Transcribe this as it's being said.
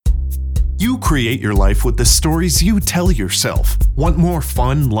You create your life with the stories you tell yourself. Want more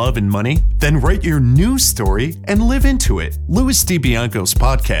fun, love, and money? Then write your new story and live into it. Louis DiBianco's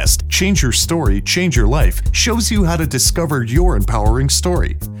podcast, Change Your Story, Change Your Life, shows you how to discover your empowering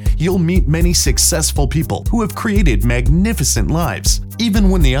story. You'll meet many successful people who have created magnificent lives, even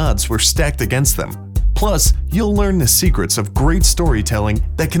when the odds were stacked against them. Plus, you'll learn the secrets of great storytelling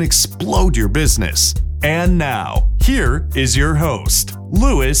that can explode your business. And now, here is your host,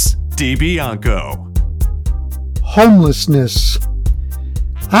 Louis DiBianco. Homelessness.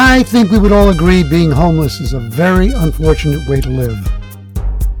 I think we would all agree being homeless is a very unfortunate way to live.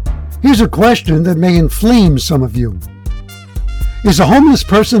 Here's a question that may inflame some of you. Is a homeless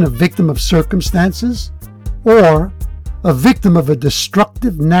person a victim of circumstances or a victim of a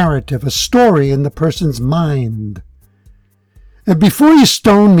destructive narrative, a story in the person's mind? And before you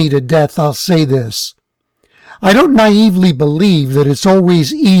stone me to death, I'll say this. I don't naively believe that it's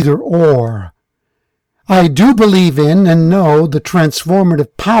always either or. I do believe in and know the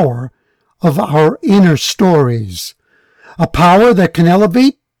transformative power of our inner stories, a power that can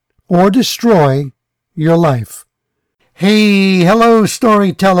elevate or destroy your life. Hey, hello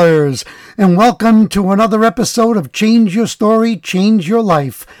storytellers, and welcome to another episode of Change Your Story, Change Your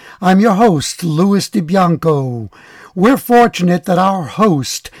Life. I'm your host, Louis DiBianco. We're fortunate that our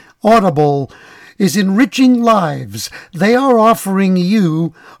host, Audible, is enriching lives. They are offering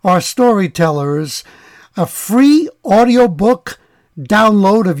you, our storytellers, a free audiobook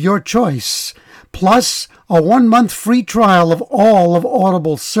download of your choice, plus a 1-month free trial of all of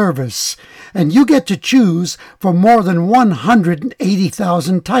Audible's service. And you get to choose from more than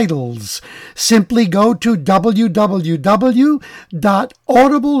 180,000 titles. Simply go to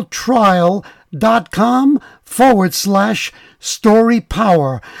www.audibletrial.com/story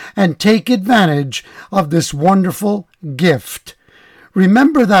power and take advantage of this wonderful gift.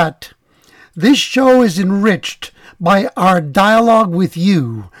 Remember that this show is enriched by our dialogue with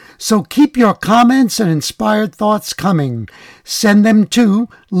you, so keep your comments and inspired thoughts coming. Send them to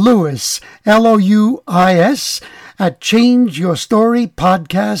Louis, Louis, at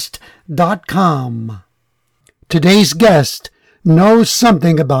changeyourstorypodcast.com. Today's guest knows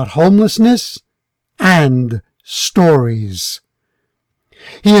something about homelessness and stories.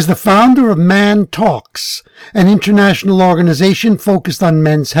 He is the founder of Man Talks, an international organization focused on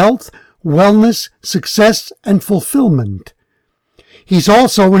men's health, wellness, success, and fulfillment. He's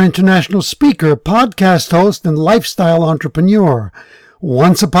also an international speaker, podcast host, and lifestyle entrepreneur.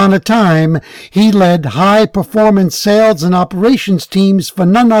 Once upon a time, he led high-performance sales and operations teams for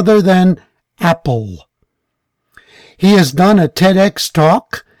none other than Apple. He has done a TEDx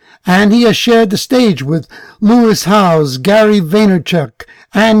talk, and he has shared the stage with Lewis Howes, Gary Vaynerchuk,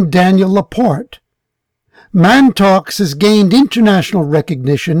 and Daniel Laporte. Man Talks has gained international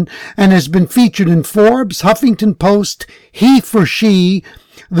recognition and has been featured in Forbes, Huffington Post, He for She,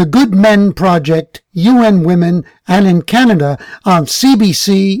 The Good Men Project, UN Women, and in Canada on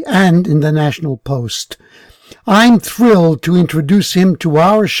CBC and in the National Post. I'm thrilled to introduce him to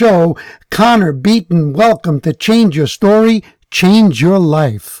our show. Connor Beaton, welcome to Change Your Story, Change Your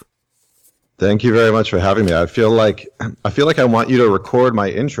Life. Thank you very much for having me. I feel like I want you to record my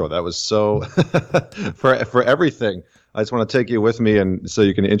intro. That was so for everything. I just want to take you with me, and so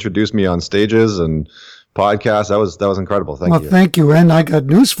you can introduce me on stages and podcasts. That was incredible. Thank you. Well, thank you. And I got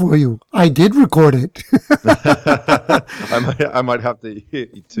news for you. I did record it. I might have to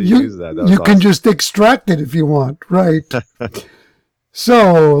use that. You can just extract it if you want, right?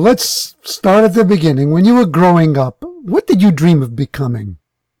 So let's start at the beginning. When you were growing up, what did you dream of becoming?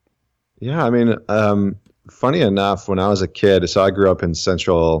 Yeah, I mean, funny enough, when I was a kid, so I grew up in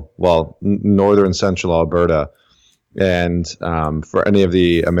northern central Alberta. And for any of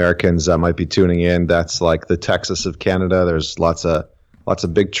the Americans that might be tuning in, that's like the Texas of Canada. There's lots of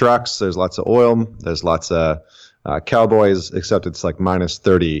big trucks. There's lots of oil. There's lots of cowboys, except it's like minus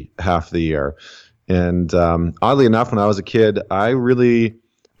 30 half the year. And oddly enough, when I was a kid, I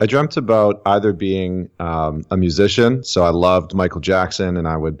dreamt about either being a musician. So I loved Michael Jackson, and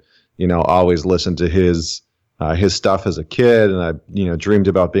I would always listen to his stuff as a kid, and I dreamed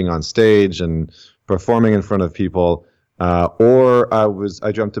about being on stage and performing in front of people, or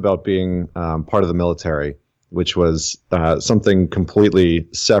I dreamt about being part of the military, which was something completely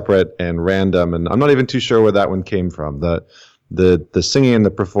separate and random, and I'm not even too sure where that one came from. The singing and the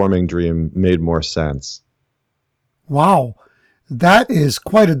performing dream made more sense. Wow, that is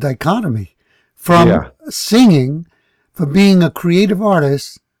quite a dichotomy from singing, for being a creative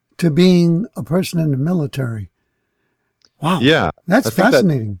artist, to being a person in the military. Wow. Yeah. That's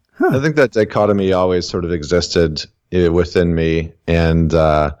fascinating. I think that dichotomy always sort of existed within me. And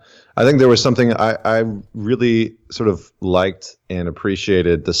I I think there was something I really sort of liked and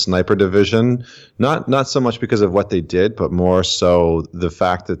appreciated the Sniper Division, not so much because of what they did, but more so the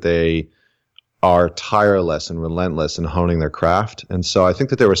fact that they are tireless and relentless in honing their craft. And so I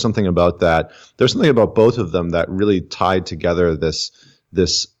think that there was something about that. There's something about both of them that really tied together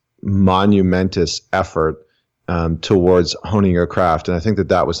this monumentous effort towards honing your craft. And I think that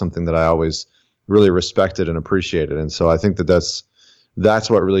that was something that I always really respected and appreciated. And so I think that that's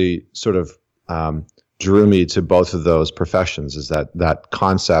what really sort of drew me to both of those professions, is that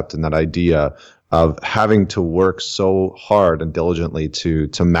concept and that idea of having to work so hard and diligently to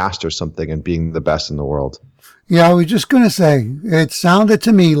master something and being the best in the world. Yeah, I was just going to say, it sounded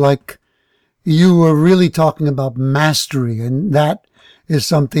to me like you were really talking about mastery, and that is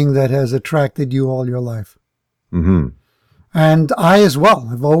something that has attracted you all your life. Mm-hmm. And I as well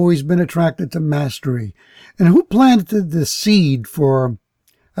have always been attracted to mastery. And who planted the seed for,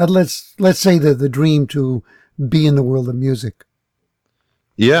 let's say, the dream to be in the world of music?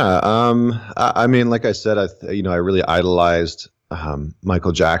 Yeah, I mean, like I said, I really idolized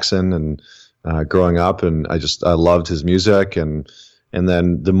Michael Jackson and growing up, and I loved his music, and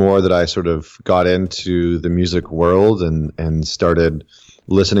then the more that I sort of got into the music world and started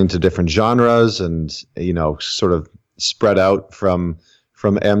listening to different genres, and sort of spread out from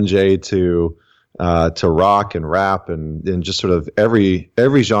MJ to rock and rap and just sort of every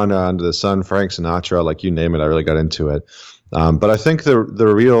genre under the sun, Frank Sinatra, like you name it, I really got into it. But I think the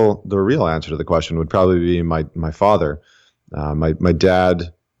real answer to the question would probably be my father. My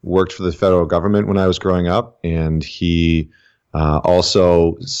dad worked for the federal government when I was growing up, and he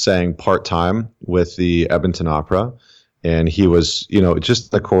also sang part-time with the Edmonton Opera, and he was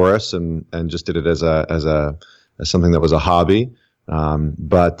just the chorus and just did it as something that was a hobby.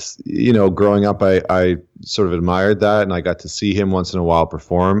 But growing up, I sort of admired that, and I got to see him once in a while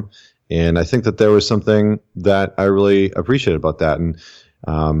perform. And I think that there was something that I really appreciated about that. And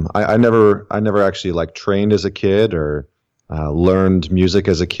I never actually like trained as a kid or learned music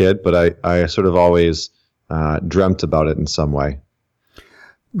as a kid, but I sort of always dreamt about it in some way.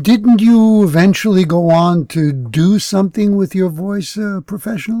 Didn't you eventually go on to do something with your voice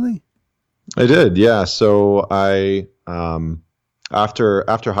professionally? I did, yeah. So I after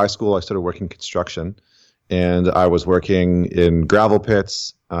high school, I started working construction, and I was working in gravel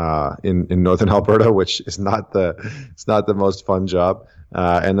pits in northern Alberta, which is not the most fun job.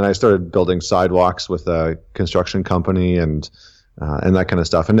 And then I started building sidewalks with a construction company and that kind of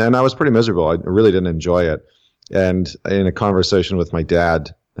stuff. And then I was pretty miserable. I really didn't enjoy it. And in a conversation with my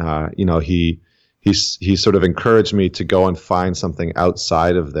dad, he sort of encouraged me to go and find something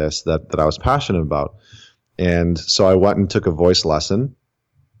outside of this that I was passionate about. And so I went and took a voice lesson.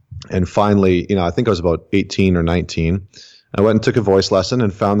 And finally, I think I was about 18 or 19. I went and took a voice lesson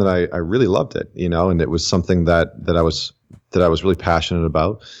and found that I really loved it, and it was something that I was really passionate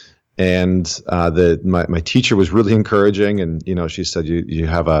about. And my teacher was really encouraging, and she said, you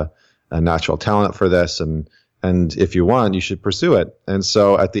have a natural talent for this, and if you want, you should pursue it. And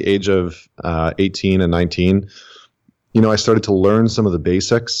so at the age of 18 and 19, I started to learn some of the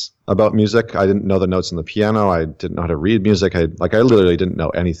basics about music. I didn't know the notes on the piano. I didn't know how to read music. I literally didn't know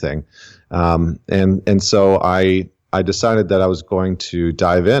anything. And so I decided that I was going to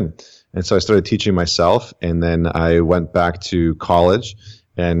dive in. And so I started teaching myself, and then I went back to college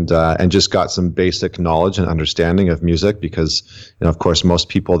and just got some basic knowledge and understanding of music, because, of course, most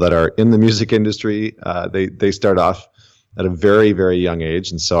people that are in the music industry, they start off at a very, very young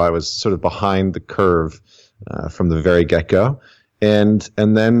age. And so I was sort of behind the curve from the very get-go. And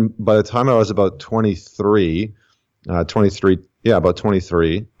then by the time I was about 23, I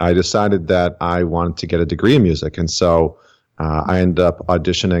decided that I wanted to get a degree in music. And so I ended up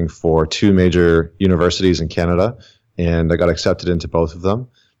auditioning for 2 major universities in Canada, and I got accepted into both of them.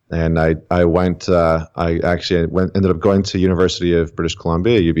 And I ended up going to University of British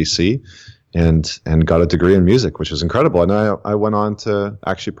Columbia, UBC, and got a degree in music, which was incredible. And I went on to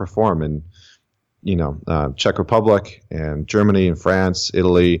actually perform in Czech Republic and Germany and France,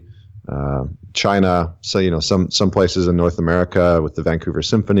 Italy, China. So, some places in North America with the Vancouver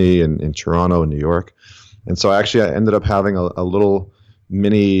Symphony and in Toronto and New York. And so I ended up having a little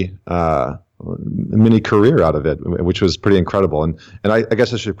mini career out of it, which was pretty incredible. And I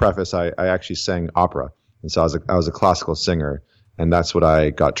guess I should preface, I actually sang opera. And so I was a classical singer, and that's what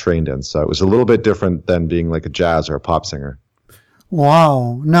I got trained in. So it was a little bit different than being like a jazz or a pop singer.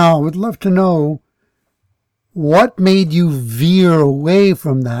 Wow. Now, I would love to know, what made you veer away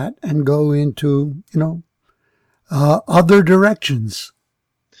from that and go into, other directions?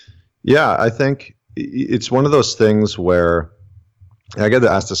 Yeah, I think it's one of those things where I get to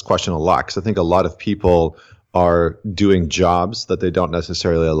ask this question a lot because I think a lot of people are doing jobs that they don't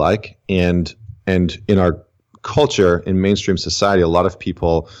necessarily like, and in our culture, in mainstream society, a lot of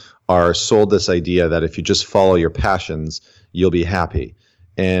people are sold this idea that if you just follow your passions, you'll be happy.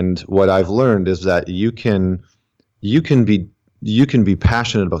 And what I've learned is that you can be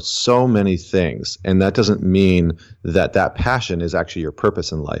passionate about so many things, and that doesn't mean that passion is actually your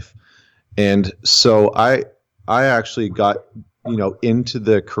purpose in life. And so I actually got into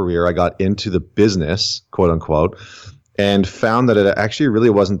the career, I got into the business, quote unquote, and found that it actually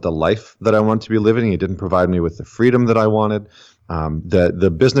really wasn't the life that I wanted to be living. It didn't provide me with the freedom that I wanted.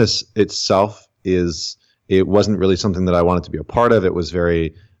 The business itself it wasn't really something that I wanted to be a part of. It was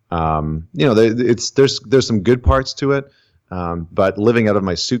very, there's some good parts to it. But living out of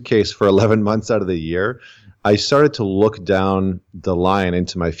my suitcase for 11 months out of the year, I started to look down the line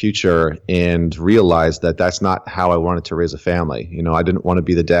into my future and realize that that's not how I wanted to raise a family. I didn't want to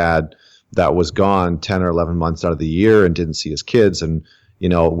be the dad that was gone 10 or 11 months out of the year and didn't see his kids and,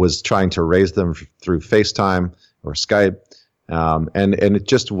 was trying to raise them through FaceTime or Skype. And it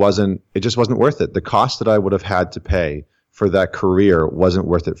just wasn't worth it. The cost that I would have had to pay for that career wasn't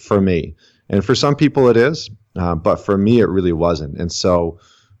worth it for me. And for some people it is, but for me it really wasn't. And so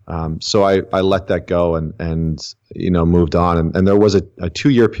I let that go and moved on. And there was a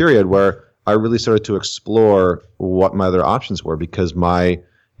 2-year period where I really started to explore what my other options were, because my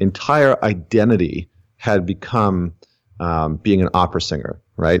entire identity had become being an opera singer,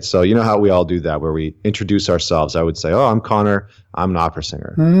 right? So you know how we all do that, where we introduce ourselves. I would say, "Oh, I'm Connor. I'm an opera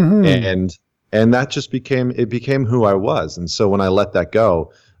singer," and that just became who I was. And so when I let that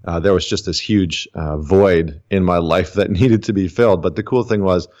go, there was just this huge void in my life that needed to be filled. But the cool thing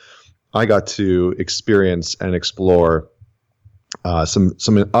was, I got to experience and explore some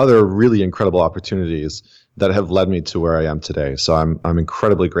other really incredible opportunities that have led me to where I am today. So I'm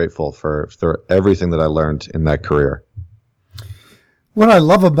incredibly grateful for everything that I learned in that career. What I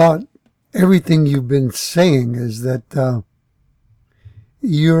love about everything you've been saying is that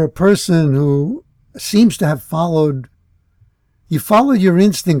you're a person who seems to have followed your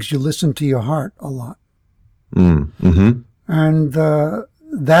instincts. You listen to your heart a lot. Mm-hmm. And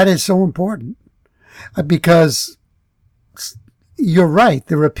that is so important, because you're right.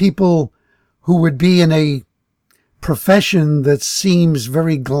 There are people who would be in a profession that seems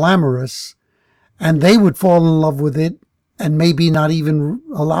very glamorous, and they would fall in love with it and maybe not even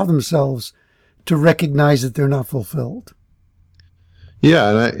allow themselves to recognize that they're not fulfilled. Yeah,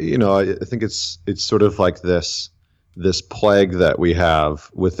 and I think it's sort of like this plague that we have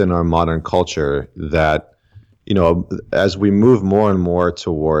within our modern culture that, as we move more and more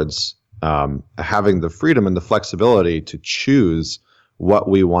towards having the freedom and the flexibility to choose what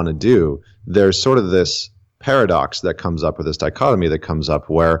we want to do, there's sort of this paradox that comes up, or this dichotomy that comes up,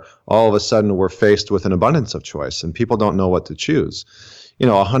 where all of a sudden we're faced with an abundance of choice and people don't know what to choose.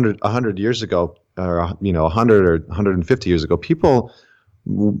 100 years ago, or 100 or 150 years ago, people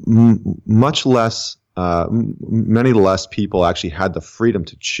many less people actually had the freedom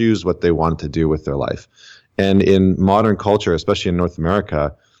to choose what they wanted to do with their life. And in modern culture, especially in North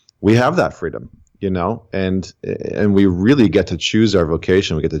America, we have that freedom, and we really get to choose our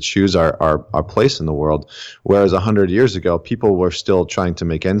vocation. We get to choose our place in the world. Whereas 100 years ago, people were still trying to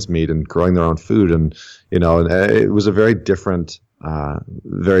make ends meet and growing their own food. And, and it was a very different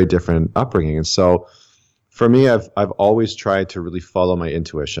upbringing. And so for me, I've always tried to really follow my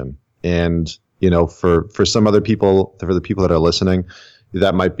intuition. And, for some other people, for the people that are listening,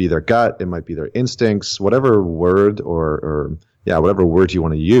 that might be their gut, it might be their instincts, whatever word or whatever word you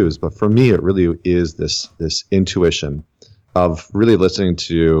want to use. But for me, it really is this intuition of really listening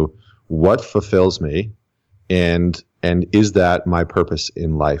to what fulfills me, and is that my purpose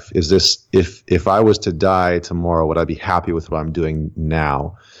in life? Is this, if I was to die tomorrow, would I be happy with what I'm doing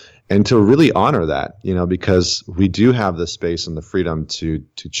now? And to really honor that, because we do have the space and the freedom to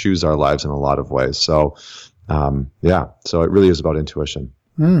choose our lives in a lot of ways. So, so it really is about intuition.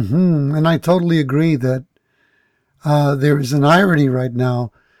 Mm-hmm. And I totally agree that there is an irony right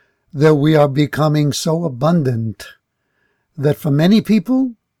now that we are becoming so abundant that for many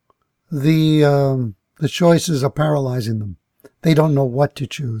people, the choices are paralyzing them. They don't know what to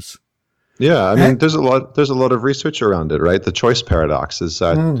choose. Yeah, I mean, there's a lot of research around it, right? The choice paradox is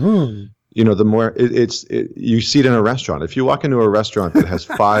that, the more you see it in a restaurant. If you walk into a restaurant that has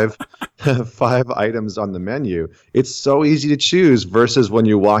five items on the menu, it's so easy to choose, versus when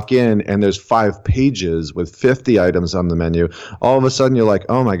you walk in and there's 5 pages with 50 items on the menu. All of a sudden you're like,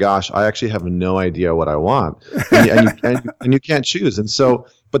 oh my gosh, I actually have no idea what I want. And you can't choose. And so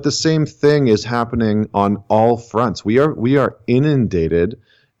But the same thing is happening on all fronts. We are inundated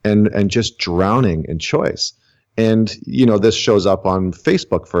and just drowning in choice. And, this shows up on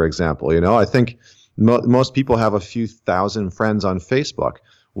Facebook, for example. I think most people have a few thousand friends on Facebook.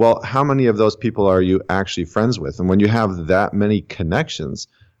 Well, how many of those people are you actually friends with? And when you have that many connections,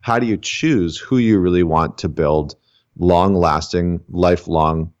 how do you choose who you really want to build long-lasting,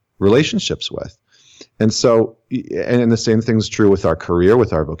 lifelong relationships with? And so, and the same thing's true with our career,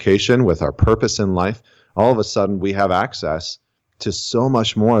 with our vocation, with our purpose in life. All of a sudden, we have access to so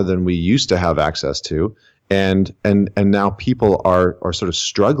much more than we used to have access to. And now people are sort of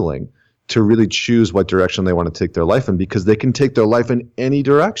struggling to really choose what direction they want to take their life in, because they can take their life in any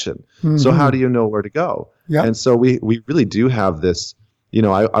direction. Mm-hmm. So how do you know where to go? Yep. And so we really do have this,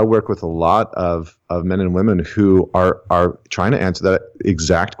 I work with a lot of men and women who are trying to answer that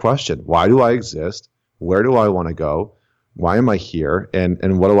exact question. Why do I exist? Where do I want to go? Why am I here?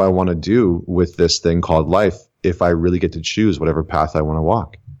 And what do I want to do with this thing called life if I really get to choose whatever path I want to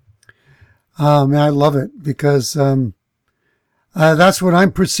walk? I love it, because that's what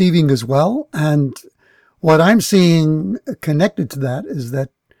I'm perceiving as well. And what I'm seeing connected to that is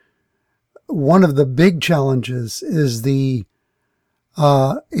that one of the big challenges is the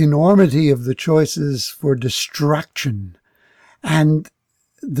enormity of the choices for distraction. And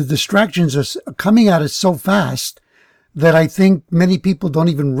the distractions are coming at us so fast that I think many people don't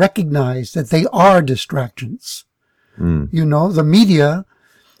even recognize that they are distractions. The media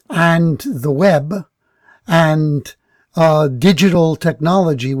and the web and digital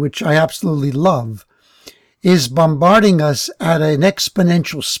technology, which I absolutely love, is bombarding us at an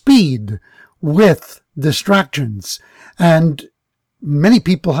exponential speed with distractions. And many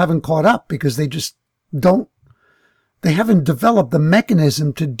people haven't caught up because they just they haven't developed the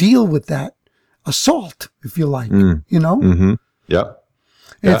mechanism to deal with that assault, if you like, Mm-hmm. Yep.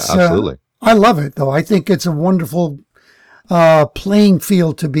 Yeah, absolutely. I love it, though. I think it's a wonderful playing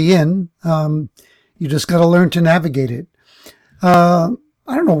field to be in. You just got to learn to navigate it. I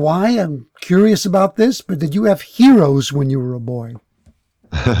don't know why I'm curious about this, but did you have heroes when you were a boy?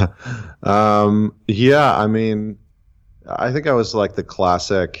 Yeah, I mean, I think I was like the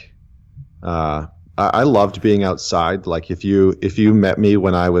classic. I loved being outside. Like if you met me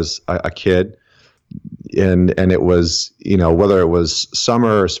when I was a kid, and it was, whether it was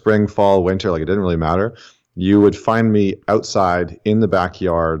summer or spring, fall, winter, like it didn't really matter. You would find me outside in the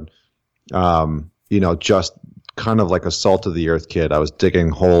backyard, just kind of like a salt of the earth kid. I was digging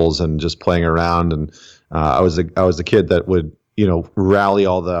holes and just playing around, and I was the kid that would rally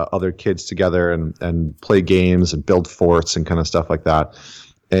all the other kids together and play games and build forts and kind of stuff like that.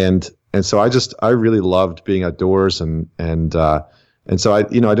 And so I really loved being outdoors, and so I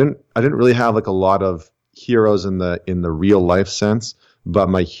didn't really have like a lot of heroes in the real life sense, but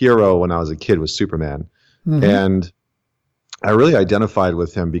my hero when I was a kid was Superman. Mm-hmm. And I really identified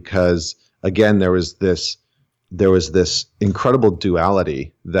with him because, again, there was this incredible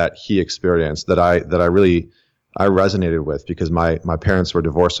duality that he experienced that I resonated with, because my parents were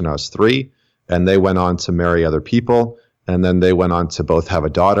divorced when I was 3, and they went on to marry other people, and then they went on to both have a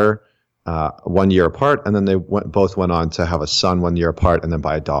daughter 1 year apart, and then they both went on to have a son 1 year apart, and then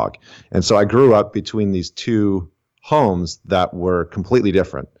buy a dog. And so I grew up between these two homes that were completely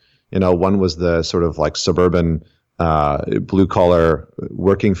different. One was the sort of like suburban blue collar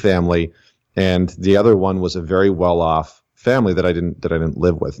working family, and the other one was a very well off family that I didn't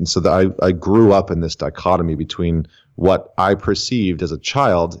live with. And so I grew up in this dichotomy between what I perceived as a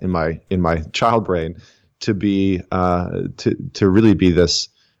child in my child brain to be to really be this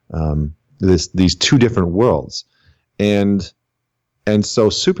these two different worlds. And so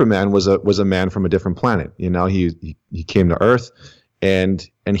Superman was a man from a different planet. He came to Earth, and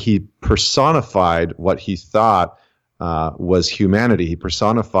he personified what he thought was humanity. He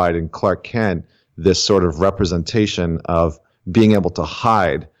personified in Clark Kent this sort of representation of being able to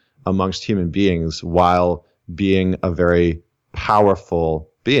hide amongst human beings while being a very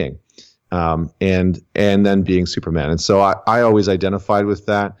powerful being, and then being Superman. And so I always identified with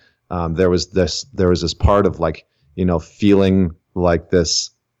that. There was this part of like, feeling like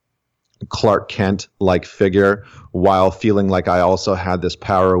this Clark Kent-like figure while feeling like I also had this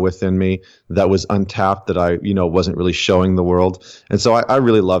power within me that was untapped, that I, wasn't really showing the world. And so I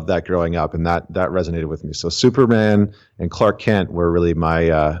really loved that growing up, and that resonated with me. So Superman and Clark Kent were really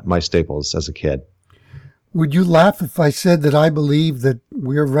my staples as a kid. Would you laugh if I said that I believe that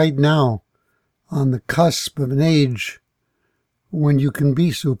we're right now on the cusp of an age when you can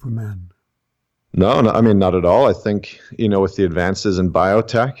be Superman? No, I mean, not at all. I think, with the advances in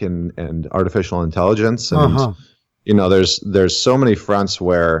biotech and artificial intelligence there's so many fronts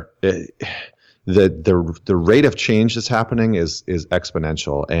where the rate of change that's happening is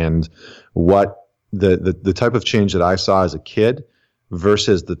exponential, and what the type of change that I saw as a kid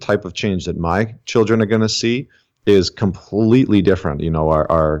versus the type of change that my children are going to see is completely different.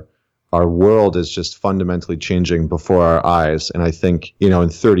 Our world is just fundamentally changing before our eyes, and I think in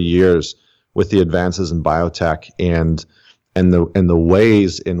 30 years, with the advances in biotech and the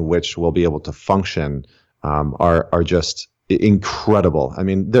ways in which we'll be able to function are just incredible. I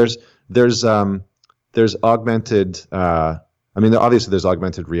mean, there's augmented. Obviously there's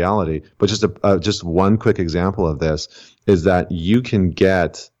augmented reality, but just one quick example of this is that you can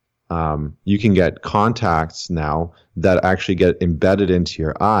get contacts now that actually get embedded into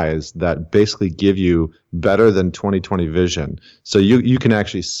your eyes that basically give you better than 20/20 vision. So you can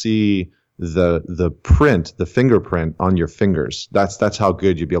actually see the fingerprint on your fingers. That's how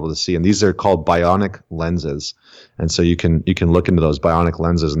good you'd be able to see. And these are called bionic lenses. And so you can look into those bionic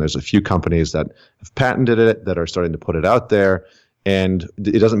lenses, and there's a few companies that have patented it, that are starting to put it out there. And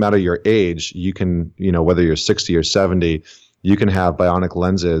it doesn't matter your age. You can, whether you're 60 or 70, you can have bionic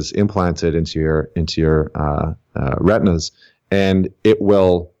lenses implanted into your retinas, and it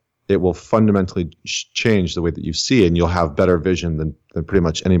will fundamentally change the way that you see, and you'll have better vision than pretty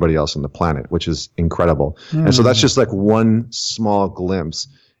much anybody else on the planet, which is incredible. And so that's just like one small glimpse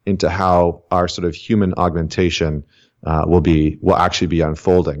into how our sort of human augmentation will actually be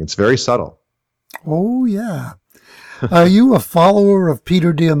unfolding. It's very subtle. Oh, yeah. Are you a follower of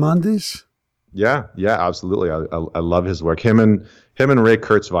Peter Diamandis? Yeah, absolutely. I love his work. Him and Ray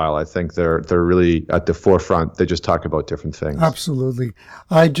Kurzweil, I think they're really at the forefront. They just talk about different things. Absolutely.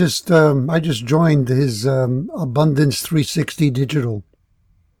 I just joined his Abundance 360 Digital.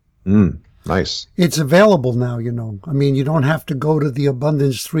 Nice. It's available now, I mean, you don't have to go to the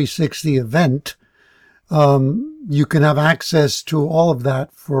Abundance 360 event. You can have access to all of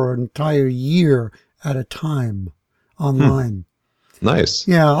that for an entire year at a time online. Nice.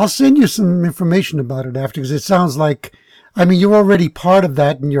 Yeah, I'll send you some information about it after, because it sounds like, you're already part of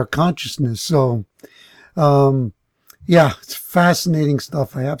that in your consciousness. So, it's fascinating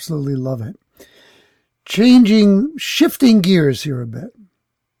stuff. I absolutely love it. Shifting gears here a bit.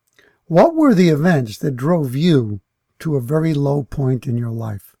 What were the events that drove you to a very low point in your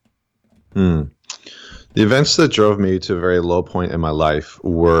life? The events that drove me to a very low point in my life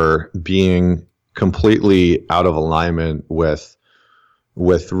were being completely out of alignment with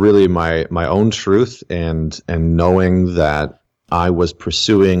really my own truth and knowing that I was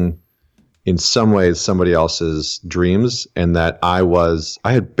pursuing in some ways somebody else's dreams, and that I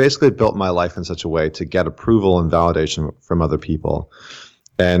had basically built my life in such a way to get approval and validation from other people.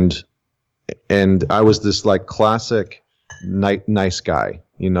 And I was this like classic nice guy,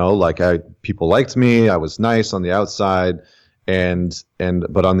 people liked me. I was nice on the outside,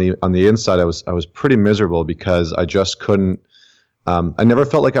 but on the inside I was pretty miserable because I just couldn't. I never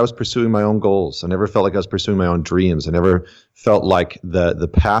felt like I was pursuing my own goals. I never felt like I was pursuing my own dreams. I never felt like the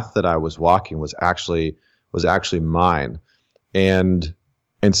path that I was walking was actually mine. And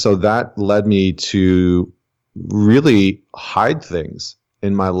so that led me to really hide things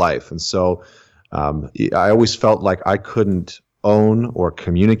in my life. And so I always felt like I couldn't own or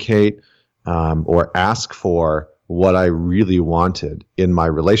communicate or ask for what I really wanted in my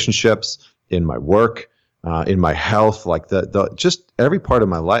relationships, in my work, in my health, like just every part of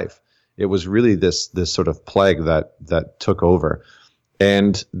my life. It was really this sort of plague that took over.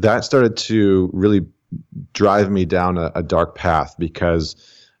 And that started to really drive me down a dark path because,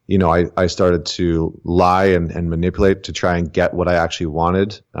 I started to lie and manipulate to try and get what I actually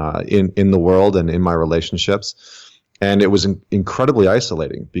wanted in the world and in my relationships. And it was incredibly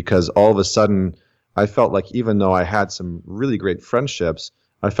isolating because all of a sudden I felt like even though I had some really great friendships,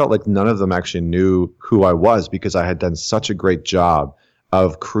 I felt like none of them actually knew who I was because I had done such a great job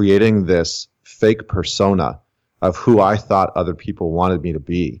of creating this fake persona of who I thought other people wanted me to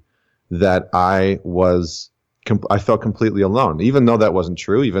be, that I felt completely alone. Even though that wasn't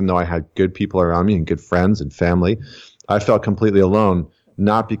true, even though I had good people around me and good friends and family, I felt completely alone,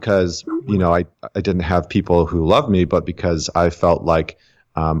 not because, I didn't have people who loved me, but because I felt like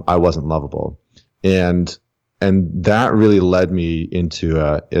I wasn't lovable. And that really led me into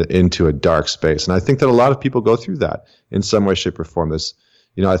a dark space. And I think that a lot of people go through that in some way, shape, or form.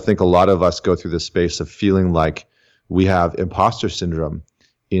 I think a lot of us go through this space of feeling like we have imposter syndrome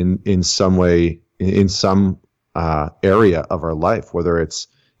in some way, in some area of our life, whether it's,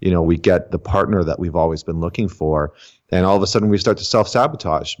 we get the partner that we've always been looking for, and all of a sudden we start to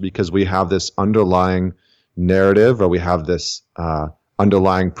self-sabotage because we have this underlying narrative, or we have this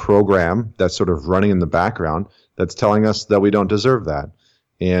underlying program that's sort of running in the background that's telling us that we don't deserve that.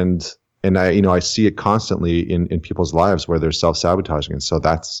 And I see it constantly in people's lives where they're self-sabotaging. And so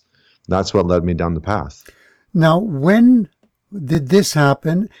that's what led me down the path. Now, when did this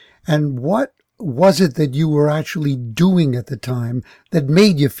happen, and what was it that you were actually doing at the time that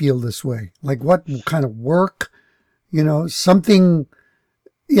made you feel this way? Like what kind of work, something,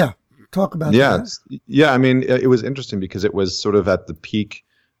 talk about that. Yeah. I mean, it was interesting because it was sort of at the peak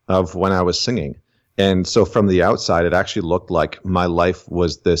of when I was singing. And so from the outside, it actually looked like my life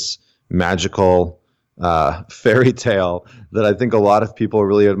was this magical fairy tale that I think a lot of people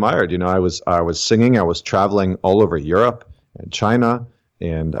really admired. I was singing, I was traveling all over Europe and China,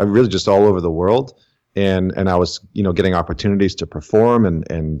 and I really just all over the world. And I was, getting opportunities to perform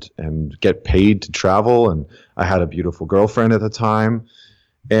and get paid to travel. And I had a beautiful girlfriend at the time.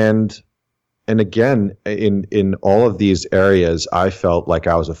 And again, in all of these areas, I felt like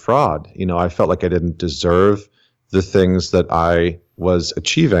I was a fraud. I felt like I didn't deserve the things that I was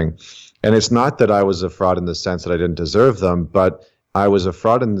achieving. And it's not that I was a fraud in the sense that I didn't deserve them, but I was a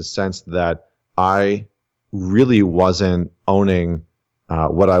fraud in the sense that I really wasn't owning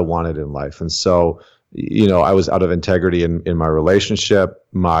what I wanted in life. And so, I was out of integrity in my relationship,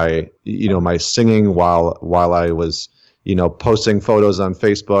 my singing while I was, posting photos on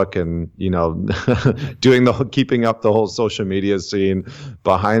Facebook and, doing keeping up the whole social media scene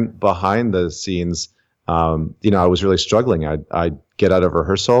behind the scenes. I was really struggling. I'd get out of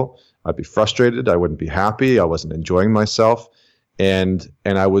rehearsal. I'd be frustrated. I wouldn't be happy. I wasn't enjoying myself. And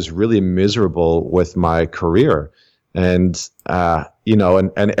I was really miserable with my career. And,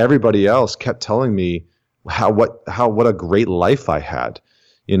 and everybody else kept telling me what a great life I had,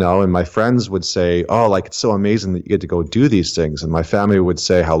 and my friends would say, oh, like, it's so amazing that you get to go do these things. And my family would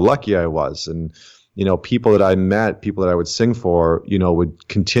say how lucky I was. And, people that I met, people that I would sing for, would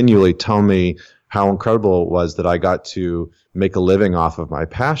continually tell me how incredible it was that I got to make a living off of my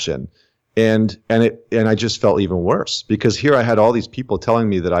passion. And I just felt even worse because here I had all these people telling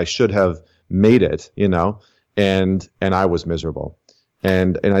me that I should have made it, and I was miserable.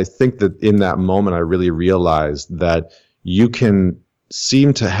 And I think that in that moment, I really realized that you can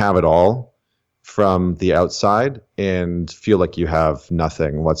seem to have it all from the outside and feel like you have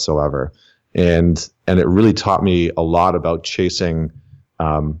nothing whatsoever. And it really taught me a lot about chasing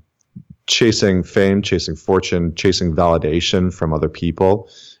fame, chasing fortune, chasing validation from other people,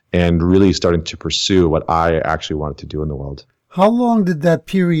 and really starting to pursue what I actually wanted to do in the world. How long did that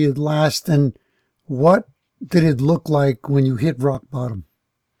period last, and what did it look like when you hit rock bottom?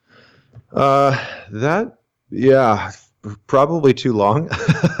 Probably too long.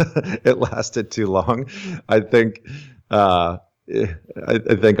 It lasted too long. I think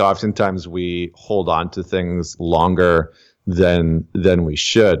oftentimes we hold on to things longer than we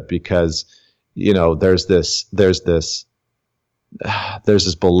should because, there's this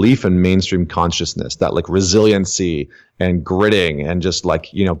belief in mainstream consciousness that like resiliency and gritting and just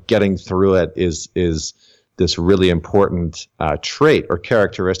like, getting through it is this really important trait or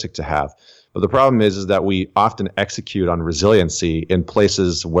characteristic to have. But the problem is that we often execute on resiliency in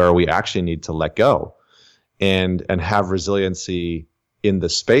places where we actually need to let go and have resiliency in the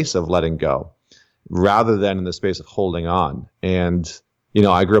space of letting go rather than in the space of holding on. And,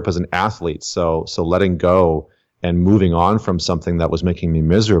 I grew up as an athlete. So letting go and moving on from something that was making me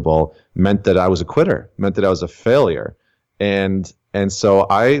miserable meant that I was a quitter, meant that I was a failure. And so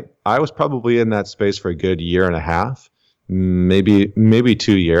I was probably in that space for a good year and a half, maybe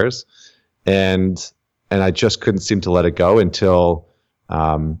 2 years. And I just couldn't seem to let it go until,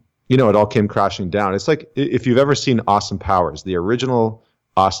 it all came crashing down. It's like if you've ever seen Austin Powers, the original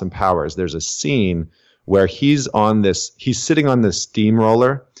Austin Powers, there's a scene where he's sitting on this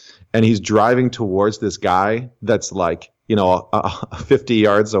steamroller and he's driving towards this guy that's like, 50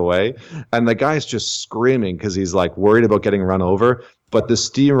 yards away. And the guy's just screaming because he's like worried about getting run over. But the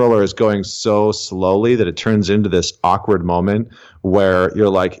steamroller is going so slowly that it turns into this awkward moment where you're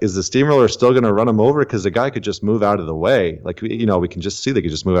like, is the steamroller still going to run him over? Because the guy could just move out of the way. Like, we can just see they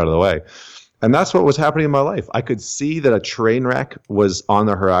could just move out of the way. And that's what was happening in my life. I could see that a train wreck was on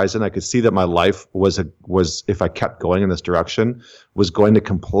the horizon. I could see that my life was, if I kept going in this direction, was going to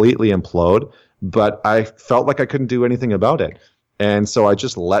completely implode. But I felt like I couldn't do anything about it. And so I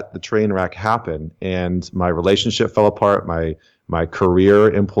just let the train wreck happen. And my relationship fell apart. My career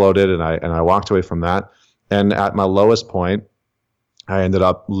imploded, and I walked away from that. And at my lowest point, I ended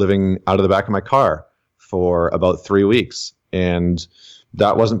up living out of the back of my car for about 3 weeks. And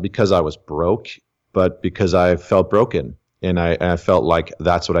that wasn't because I was broke, but because I felt broken. And I felt like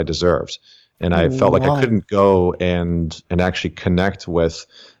that's what I deserved. And I felt like I couldn't go and actually connect with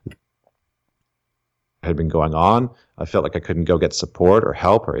had been going on. I felt like I couldn't go get support or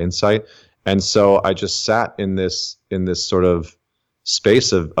help or insight. And so I just sat in this sort of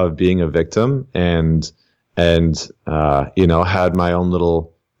space of being a victim and had my own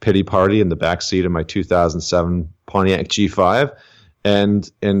little pity party in the backseat of my 2007 Pontiac G5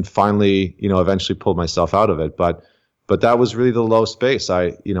 and finally, eventually pulled myself out of it. But that was really the low space.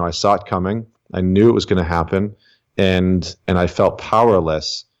 I saw it coming. I knew it was going to happen, and I felt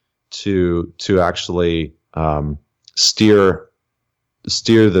powerless to actually steer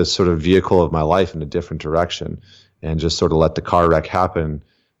the sort of vehicle of my life in a different direction, and just sort of let the car wreck happen,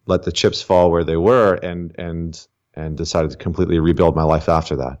 let the chips fall where they were, and decided to completely rebuild my life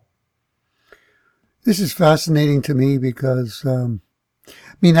after that. This is fascinating to me because,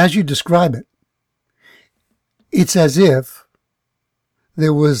 as you describe it, it's as if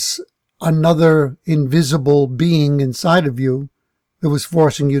there was another invisible being inside of you that was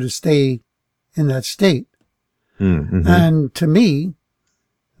forcing you to stay in that state. Mm-hmm. And to me,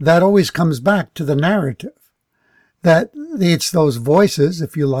 that always comes back to the narrative, that it's those voices,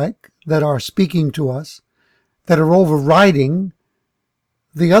 if you like, that are speaking to us, that are overriding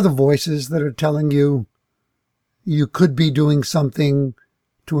the other voices that are telling you you could be doing something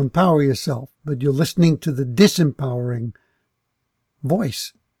to empower yourself, but you're listening to the disempowering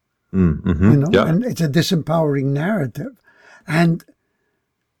voice. Mm-hmm. Yeah. And it's a disempowering narrative. And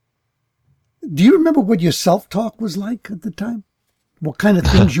do you remember what your self-talk was like at the time? What kind of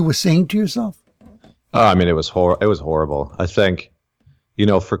things you were saying to yourself? It was it was horrible. I think,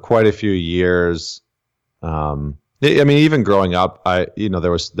 for quite a few years, even growing up,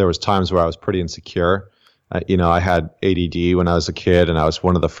 there was times where I was pretty insecure. I had ADD when I was a kid, and I was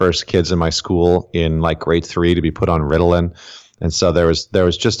one of the first kids in my school in like grade 3 to be put on Ritalin. And so there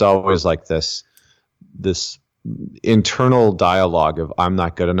was just always like this internal dialogue of I'm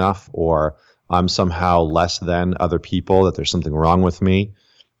not good enough, or I'm somehow less than other people, that there's something wrong with me.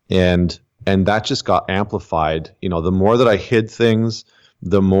 And that just got amplified. The more that I hid things,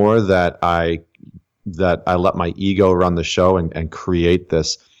 the more that I let my ego run the show and create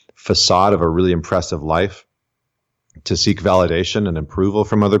this facade of a really impressive life to seek validation and approval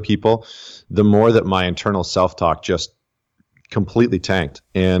from other people, the more that my internal self-talk just completely tanked.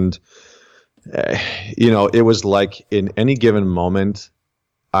 And, it was like in any given moment,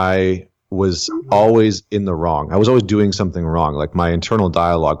 I was always in the wrong. I was always doing something wrong. Like my internal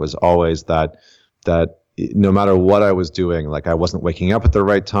dialogue was always that no matter what I was doing, like I wasn't waking up at the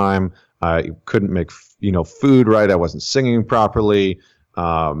right time. I couldn't make, food right. I wasn't singing properly.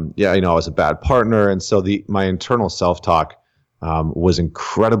 I was a bad partner. And so my internal self-talk, was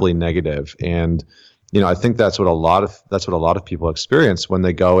incredibly negative. And, I think that's what a lot of people experience when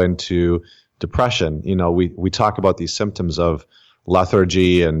they go into depression. We talk about these symptoms of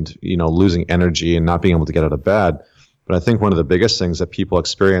lethargy and, losing energy and not being able to get out of bed. But I think one of the biggest things that people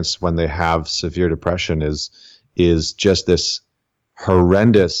experience when they have severe depression is just this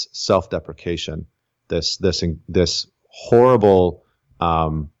horrendous self-deprecation, this horrible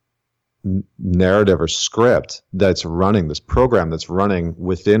narrative or script that's running, this program that's running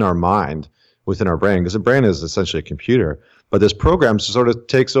within our mind, within our brain, because the brain is essentially a computer. But this program sort of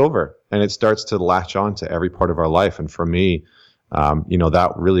takes over and it starts to latch on to every part of our life. And for me,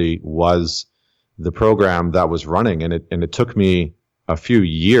 that really was the program that was running. And it took me a few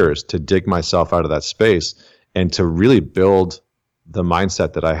years to dig myself out of that space and to really build the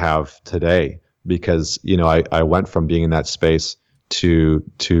mindset that I have today, because, I went from being in that space to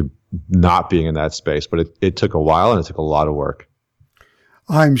not being in that space, but it took a while and it took a lot of work.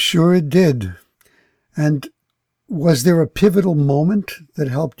 I'm sure it did. And was there a pivotal moment that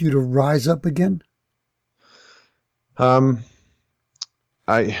helped you to rise up again?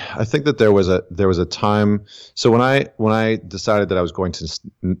 I think that there was a time. So when I decided that I was going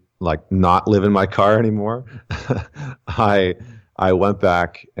to not live in my car anymore, I went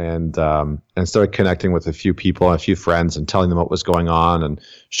back and started connecting with a few people, a few friends, and telling them what was going on and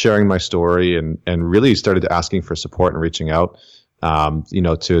sharing my story, and really started asking for support and reaching out,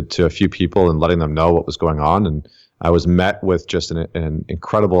 to a few people and letting them know what was going on. And I was met with just an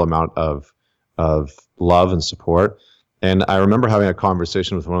incredible amount of love and support. And I remember having a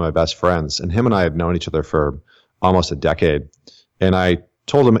conversation with one of my best friends, and him and I had known each other for almost a decade. And I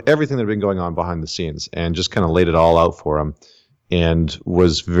told him everything that had been going on behind the scenes and just kind of laid it all out for him, and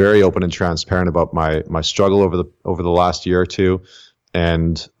was very open and transparent about my struggle over the last year or two.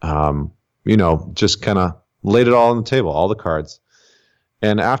 And, just kind of laid it all on the table, all the cards.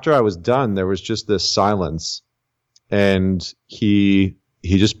 And after I was done, there was just this silence, and he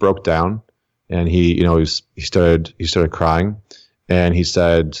just broke down. And he started crying, and he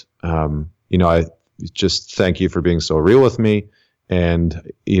said, just thank you for being so real with me.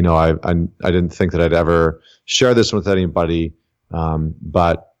 And, you know, I didn't think that I'd ever share this with anybody.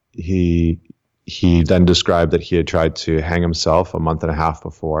 But he then described that he had tried to hang himself a month and a half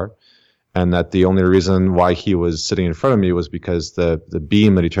before, and that the only reason why he was sitting in front of me was because the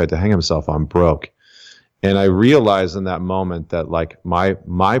beam that he tried to hang himself on broke. And I realized in that moment that like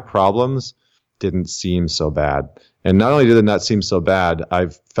my problems didn't seem so bad. And not only did it not seem so bad,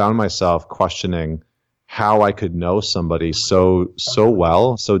 I've found myself questioning how I could know somebody so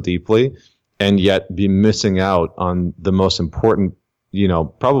well, so deeply, and yet be missing out on the most important, you know,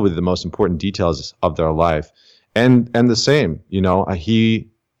 probably the most important details of their life. And the same, you know, he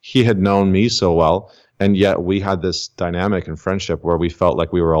had known me so well, and yet we had this dynamic and friendship where we felt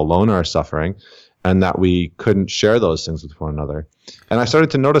like we were alone in our suffering, and that we couldn't share those things with one another. And I started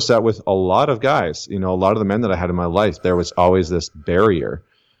to notice that with a lot of guys, you know, a lot of the men that I had in my life, there was always this barrier.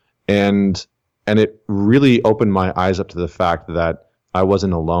 And it really opened my eyes up to the fact that I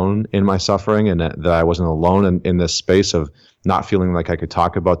wasn't alone in my suffering, and that I wasn't alone in this space of not feeling like I could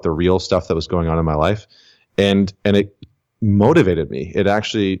talk about the real stuff that was going on in my life. And it motivated me. It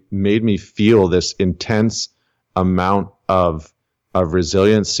actually made me feel this intense amount of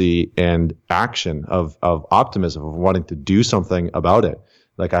resiliency and action, of optimism, of wanting to do something about it.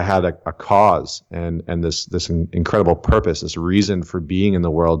 Like I had a cause and this incredible purpose, this reason for being in the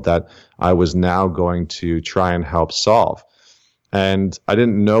world that I was now going to try and help solve. And I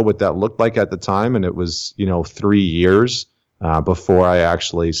didn't know what that looked like at the time. And it was, you know, 3 years before I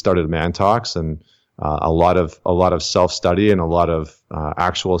actually started Man Talks, and a lot of self-study and a lot of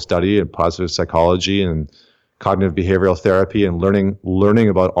actual study and positive psychology and cognitive behavioral therapy, and learning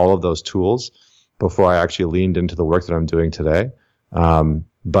about all of those tools before I actually leaned into the work that I'm doing today.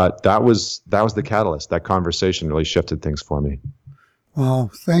 But that was the catalyst. That conversation really shifted things for me.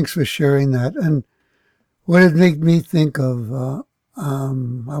 Well, thanks for sharing that. And what it made me think of, I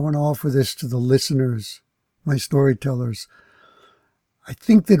want to offer this to the listeners, my storytellers. I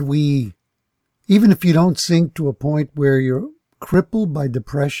think that we, even if you don't sink to a point where you're crippled by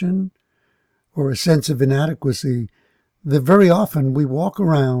depression or a sense of inadequacy, that very often we walk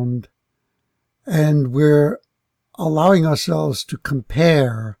around and we're allowing ourselves to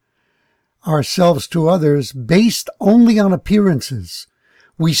compare ourselves to others based only on appearances.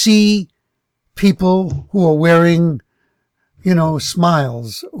 We see people who are wearing, you know,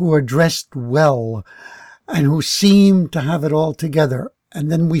 smiles, who are dressed well, and who seem to have it all together.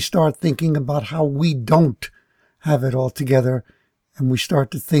 And then we start thinking about how we don't have it all together, and we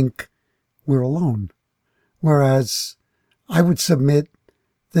start to think we're alone. Whereas I would submit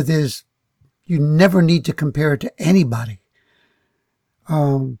that you never need to compare to anybody.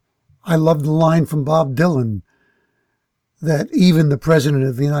 I love the line from Bob Dylan that even the President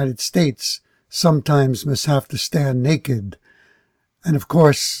of the United States sometimes must have to stand naked. And of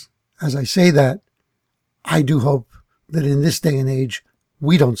course, as I say that, I do hope that in this day and age,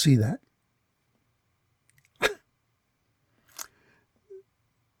 we don't see that.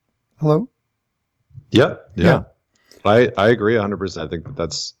 Hello? Yeah. I agree 100%. I think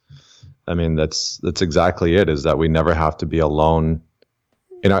that's exactly it, is that we never have to be alone.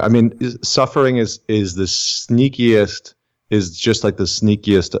 You know, I mean, suffering is the sneakiest, is just like the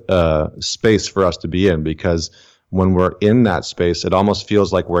sneakiest space for us to be in, because when we're in that space, it almost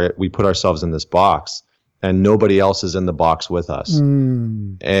feels like we put ourselves in this box and nobody else is in the box with us.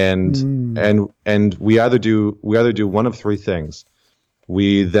 And we either do one of three things.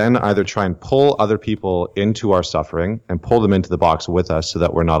 We then either try and pull other people into our suffering and pull them into the box with us so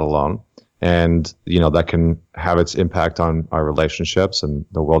that we're not alone. And, you know, that can have its impact on our relationships and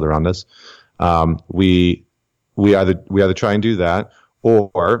the world around us. We either try and do that,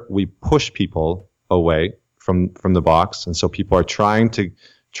 or we push people away from the box. And so people are trying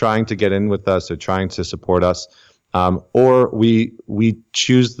to get in with us, or trying to support us. Or we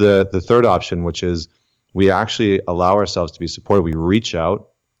choose the third option, which is we actually allow ourselves to be supported. We reach out,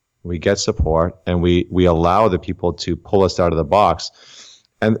 we get support, and we allow the people to pull us out of the box,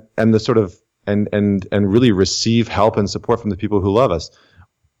 and the sort of and really receive help and support from the people who love us.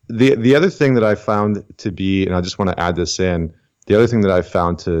 The other thing that I found to be, and I just want to add this in, the other thing that I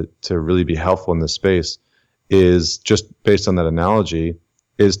found to really be helpful in this space is, just based on that analogy,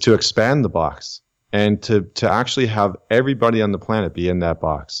 is to expand the box and to actually have everybody on the planet be in that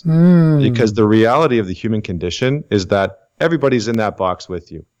box. Because the reality of the human condition is that everybody's in that box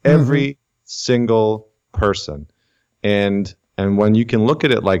with you, every single person. And when you can look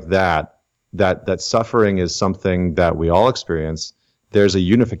at it like that suffering is something that we all experience, there's a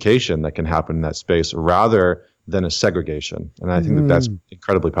unification that can happen in that space rather than a segregation. And I think that's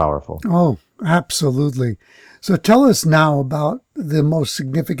incredibly powerful. Oh, Absolutely. So tell us now about the most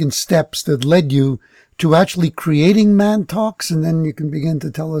significant steps that led you to actually creating Man Talks, and then you can begin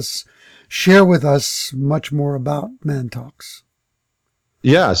to share with us much more about Man Talks.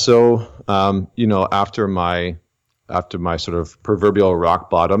 Yeah. So, after my sort of proverbial rock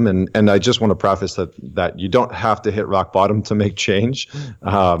bottom, and I just want to preface that you don't have to hit rock bottom to make change.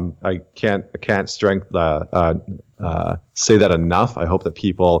 I can't say that enough. I hope that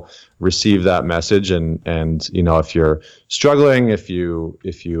people receive that message, and if you're struggling, if you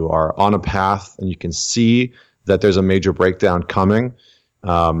are on a path and you can see that there's a major breakdown coming,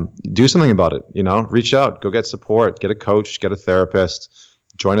 do something about it. Reach out, go get support, get a coach, get a therapist.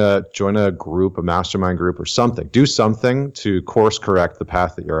 Join a group, a mastermind group or something. Do something to course correct the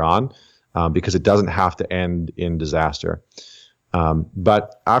path that you're on, because it doesn't have to end in disaster.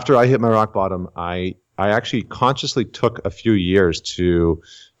 But after I hit my rock bottom, I actually consciously took a few years to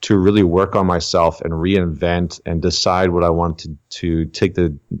really work on myself and reinvent and decide what I wanted to take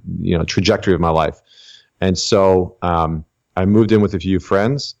the trajectory of my life. And so I moved in with a few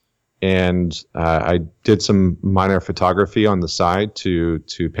friends. And I did some minor photography on the side to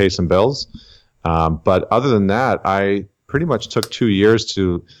pay some bills. But other than that, I pretty much took 2 years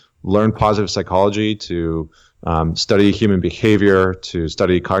to learn positive psychology, to study human behavior, to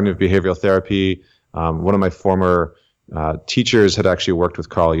study cognitive behavioral therapy. One of my former teachers had actually worked with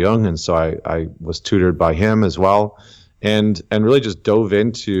Carl Jung, and so I was tutored by him as well, and really just dove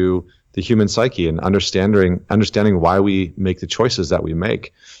into the human psyche and understanding why we make the choices that we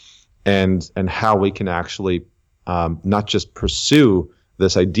make. And how we can actually not just pursue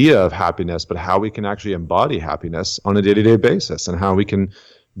this idea of happiness, but how we can actually embody happiness on a day-to-day basis, and how we can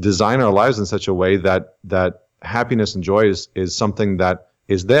design our lives in such a way that happiness and joy is something that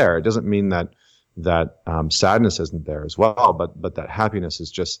is there. It doesn't mean that sadness isn't there as well, but that happiness is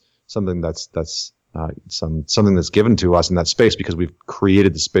just something that's something that's given to us in that space because we've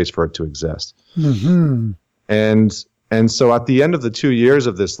created the space for it to exist. Mm-hmm. And so at the end of the 2 years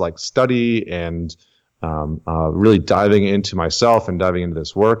of this study and really diving into myself and diving into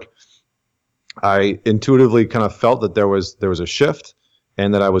this work, I intuitively kind of felt that there was a shift,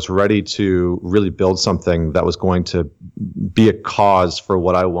 and that I was ready to really build something that was going to be a cause for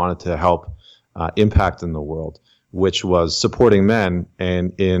what I wanted to help impact in the world, which was supporting men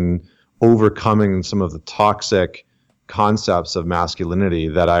and in overcoming some of the toxic concepts of masculinity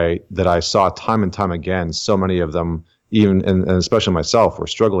that I saw time and time again. So many of them, even and especially myself, were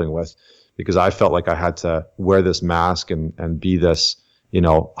struggling with, because I felt like I had to wear this mask and be this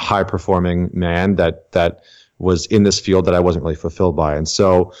high performing man that was in this field that I wasn't really fulfilled by. And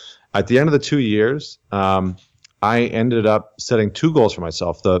so at the end of the 2 years, I ended up setting 2 goals for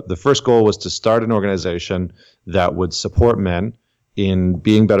myself. The first goal was to start an organization that would support men in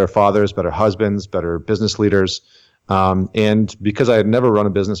being better fathers, better husbands, better business leaders. And because I had never run a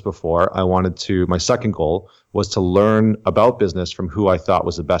business before, my second goal was to learn about business from who I thought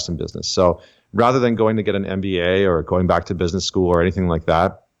was the best in business. So rather than going to get an MBA or going back to business school or anything like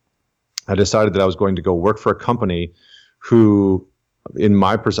that, I decided that I was going to go work for a company who, in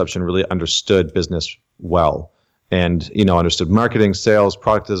my perception, really understood business well and, understood marketing, sales,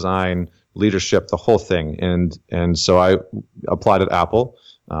 product design, leadership, the whole thing. And so I applied at Apple.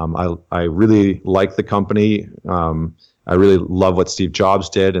 I really liked the company. I really love what Steve Jobs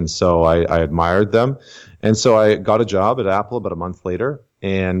did, and so I admired them. And so I got a job at Apple about a month later,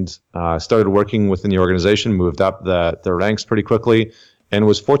 and started working within the organization, moved up the ranks pretty quickly, and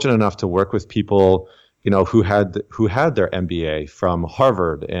was fortunate enough to work with people, who had their MBA from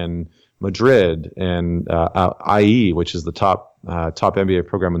Harvard and Madrid and IE, which is the top MBA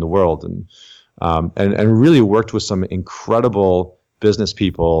program in the world, and really worked with some incredible business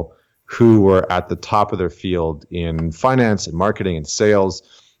people who were at the top of their field in finance and marketing and sales,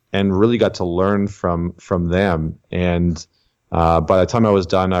 and really got to learn from them. And by the time I was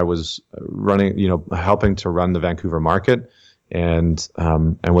done, I was running, helping to run the Vancouver market, and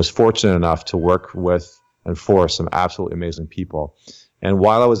was fortunate enough to work with and for some absolutely amazing people. And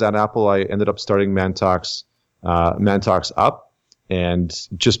while I was at Apple, I ended up starting Man Talks Up, and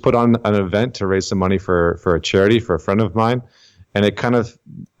just put on an event to raise some money for a charity for a friend of mine. And it kind of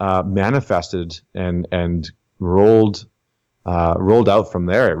manifested and rolled out from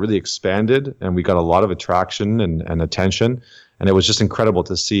there. It really expanded, and we got a lot of attraction and attention. And it was just incredible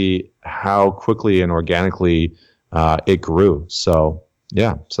to see how quickly and organically it grew. So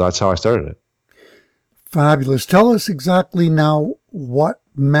that's how I started it. Fabulous. Tell us exactly now what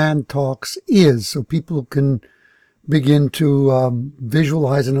Man Talks is, so people can begin to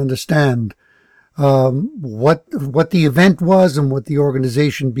visualize and understand what the event was and what the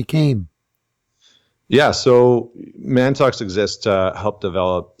organization became. Yeah, so ManTalks exists to help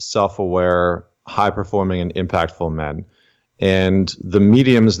develop self-aware, high-performing, and impactful men. And the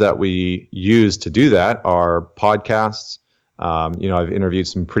mediums that we use to do that are podcasts. I've interviewed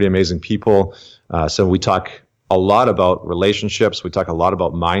some pretty amazing people. So we talk a lot about relationships. We talk a lot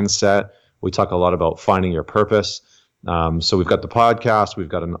about mindset. We talk a lot about finding your purpose. So we've got the podcast. We've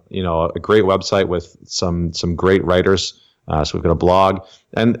got a great website with some great writers. So we've got a blog,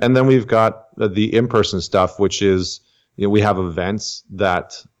 and then we've got the in-person stuff, which is, we have events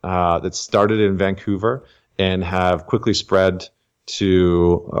that started in Vancouver and have quickly spread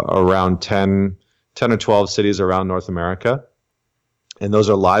to around 10 or 12 cities around North America. And those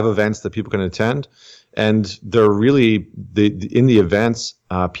are live events that people can attend. And they're really, in the events,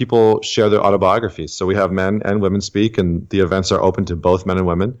 people share their autobiographies. So we have men and women speak, and the events are open to both men and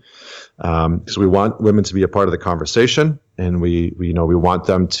women. So we want women to be a part of the conversation, and we want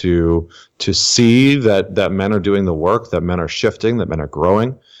them to see that men are doing the work, that men are shifting, that men are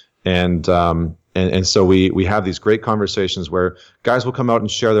growing. And so we have these great conversations where guys will come out and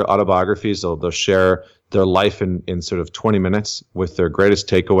share their autobiographies. They'll share their life in sort of 20 minutes with their greatest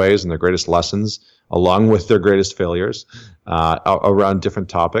takeaways and their greatest lessons, along with their greatest failures, around different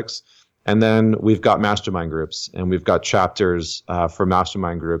topics. And then we've got mastermind groups, and we've got chapters for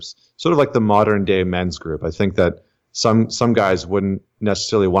mastermind groups, sort of like the modern day men's group. I think that some guys wouldn't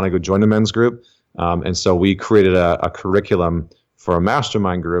necessarily want to go join a men's group. And so we created a curriculum for a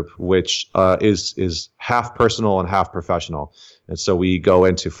mastermind group, which is half personal and half professional. And so we go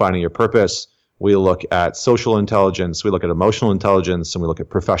into finding your purpose. We look at social intelligence, we look at emotional intelligence, and we look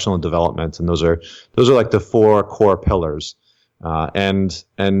at professional development. And those are like the 4 core pillars. And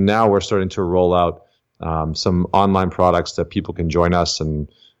now we're starting to roll out some online products that people can join us and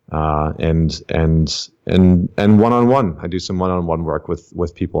one-on-one. I do some one-on-one work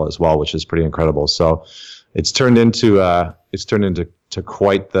with people as well, which is pretty incredible. So it's turned into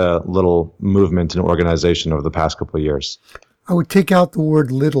quite the little movement and organization over the past couple of years. I would take out the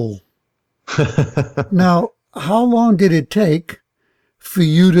word little. Now, how long did it take for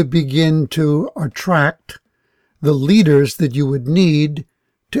you to begin to attract the leaders that you would need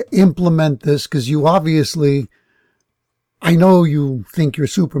to implement this? Because you obviously, I know you think you're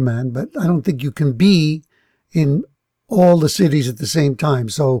Superman, but I don't think you can be in all the cities at the same time.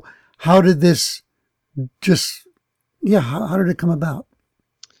 So how did this how did it come about?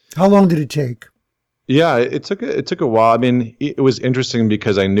 How long did it take? Yeah, it took a while. I mean, it was interesting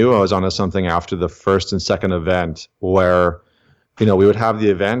because I knew I was onto something after the first and second event, where, we would have the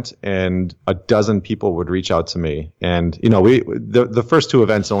event and a dozen people would reach out to me. And, the first 2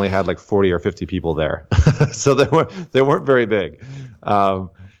 events only had like 40 or 50 people there. So they weren't very big.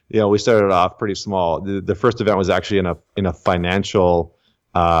 We started off pretty small. The first event was actually in a financial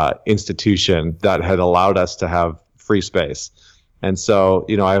institution that had allowed us to have free space. And so,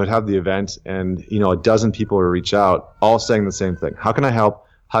 I would have the event and, a dozen people would reach out, all saying the same thing. How can I help?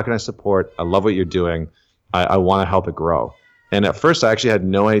 How can I support? I love what you're doing. I want to help it grow. And at first I actually had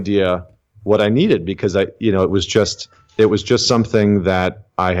no idea what I needed, because it was just something that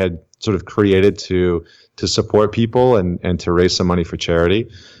I had sort of created to support people and to raise some money for charity.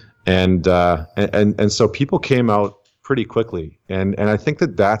 And so people came out pretty quickly. And I think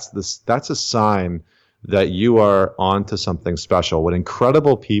that's a sign that you are onto something special. When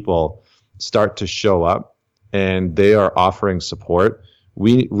incredible people start to show up and they are offering support,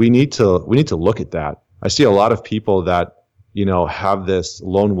 we need to look at that. I see a lot of people that, have this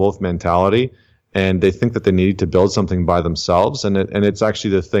lone wolf mentality, and they think that they need to build something by themselves, and it's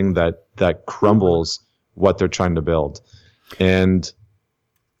actually the thing that crumbles what they're trying to build. And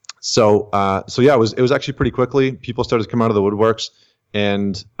so yeah, it was actually pretty quickly. People started to come out of the woodworks.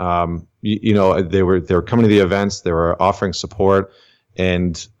 And they were coming to the events, they were offering support,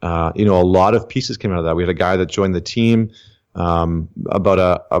 and a lot of pieces came out of that. We had a guy that joined the team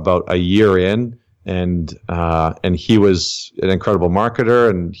about a year in, and he was an incredible marketer,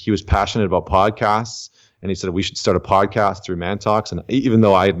 and he was passionate about podcasts. And he said, we should start a podcast through ManTalks. And even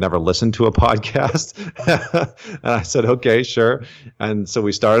though I had never listened to a podcast, and I said, okay, sure. And so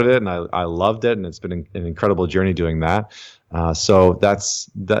we started it, and I loved it. And it's been an incredible journey doing that. So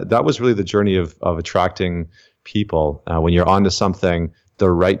that was really the journey of attracting people. When you're onto something,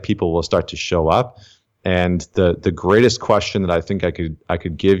 the right people will start to show up. And the greatest question that I think I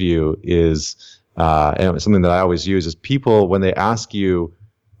could give you is, and something that I always use, is people, when they ask you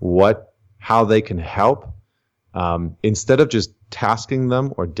how they can help, instead of just tasking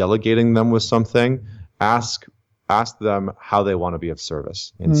them or delegating them with something, ask them how they want to be of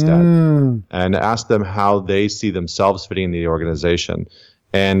service instead, and ask them how they see themselves fitting in the organization.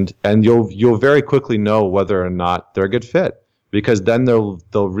 and you'll very quickly know whether or not they're a good fit, because then they'll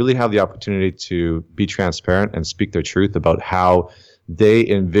really have the opportunity to be transparent and speak their truth about how they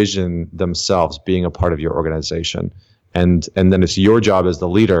envision themselves being a part of your organization. And then it's your job as the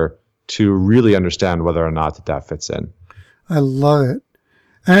leader to really understand whether or not that fits in. I love it.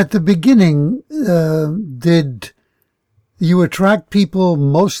 And at the beginning, did you attract people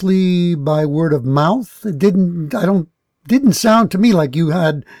mostly by word of mouth? It didn't sound to me like you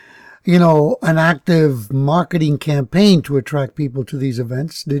had, an active marketing campaign to attract people to these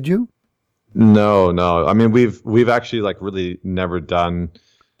events, did you? No. I mean, we've actually really never done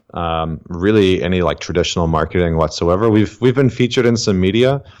really any traditional marketing whatsoever. We've been featured in some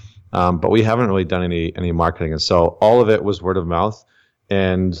media, but we haven't really done any marketing. And so all of it was word of mouth,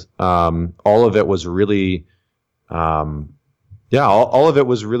 and all of it was really, all of it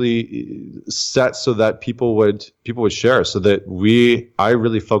was really set so that people would share. So that I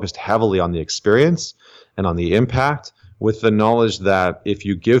really focused heavily on the experience and on the impact, with the knowledge that if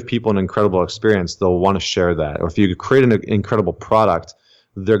you give people an incredible experience, they'll want to share that. Or if you create an incredible product,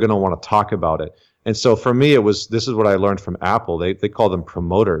 they're going to want to talk about it. And so for me, this is what I learned from Apple. They call them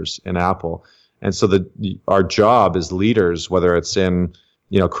promoters in Apple. And so our job as leaders, whether it's in,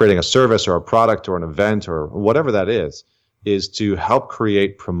 creating a service or a product or an event or whatever that is to help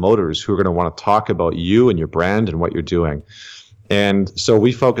create promoters who are going to want to talk about you and your brand and what you're doing. And so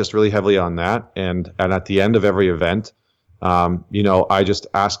we focused really heavily on that. And at the end of every event, I just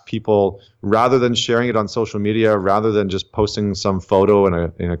ask people, rather than sharing it on social media, rather than just posting some photo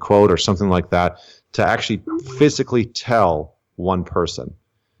in a quote or something like that, to actually physically tell one person.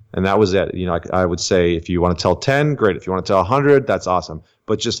 And that was it. I would say, if you want to tell 10, great. If you want to tell 100, that's awesome.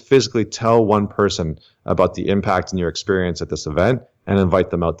 But just physically tell one person about the impact and your experience at this event and invite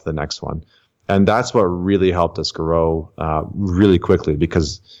them out to the next one. And that's what really helped us grow really quickly,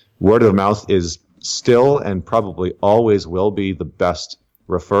 because word of mouth is still and probably always will be the best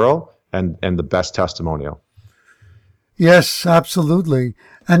referral and the best testimonial. Yes, absolutely.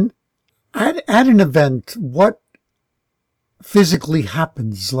 And at an event, what physically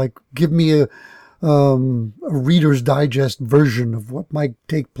happens? Give me a Reader's Digest version of what might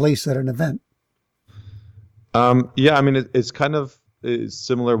take place at an event. It's kind of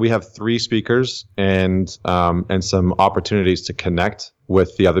similar. We have 3 speakers and some opportunities to connect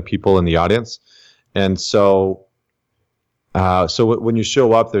with the other people in the audience. And so when you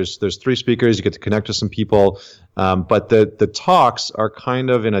show up, there's 3 speakers. You get to connect with some people, but the talks are kind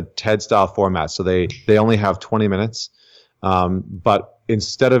of in a TED style format. So they only have 20 minutes. But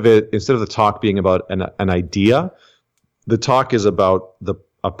instead of the talk being about an idea, the talk is about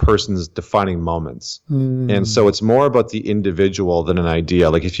a person's defining moments. And so it's more about the individual than an idea.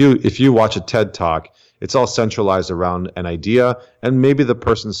 Like if you watch a TED talk, it's all centralized around an idea, and maybe the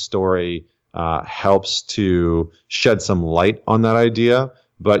person's story helps to shed some light on that idea,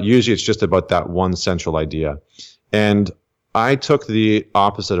 but usually it's just about that one central idea. And I took the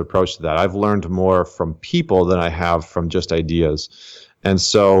opposite approach to that. I've learned more from people than I have from just ideas. And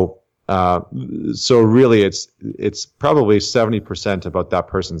so really it's probably 70% about that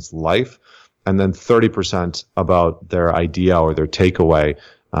person's life, and then 30% about their idea or their takeaway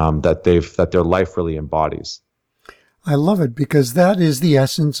that their life really embodies. I love it, because that is the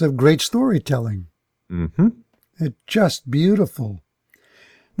essence of great storytelling. Mm-hmm. It's just beautiful.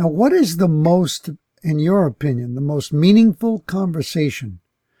 Now, what is in your opinion, the most meaningful conversation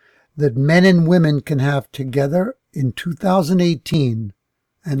that men and women can have together in 2018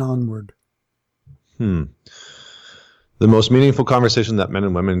 and onward? The most meaningful conversation that men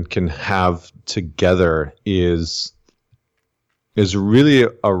and women can have together is really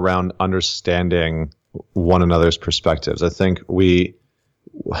around understanding one another's perspectives. I think we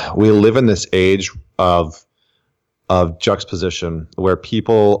live in this age of juxtaposition where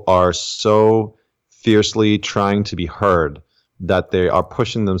people are so fiercely trying to be heard that they are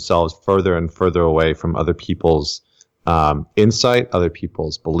pushing themselves further and further away from other people's insight, other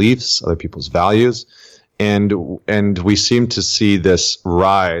people's beliefs, other people's values, and we seem to see this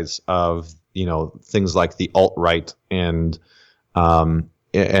rise of things like the alt-right and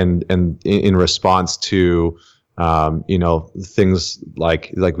in response to things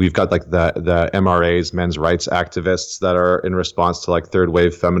like we've got the MRAs, men's rights activists, that are in response to third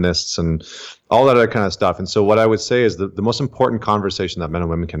wave feminists and all that other kind of stuff. And so what I would say is the most important conversation that men and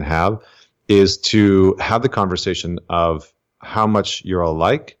women can have is to have the conversation of how much you're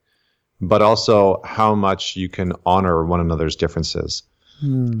alike, but also how much you can honor one another's differences.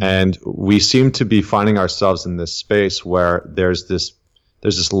 And we seem to be finding ourselves in this space where there's this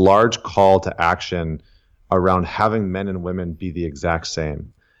large call to action around having men and women be the exact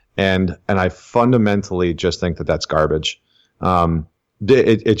same. And I fundamentally just think that that's garbage.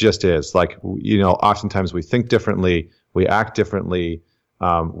 It just is. Like, oftentimes we think differently, we act differently,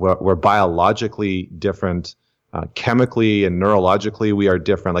 we're biologically different, chemically and neurologically we are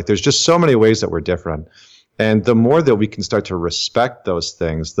different. Like, there's just so many ways that we're different. And the more that we can start to respect those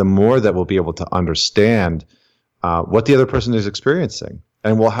things, the more that we'll be able to understand what the other person is experiencing.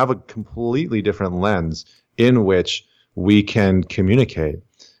 And we'll have a completely different lens in which we can communicate.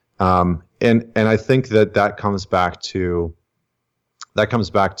 And I think that comes back to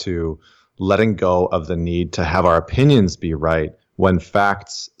letting go of the need to have our opinions be right when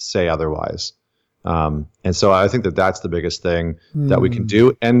facts say otherwise. And so I think that that's the biggest thing that we can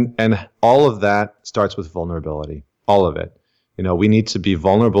do. And all of that starts with vulnerability, all of it. We need to be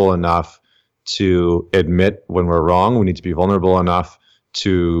vulnerable enough to admit when we're wrong. We need to be vulnerable enough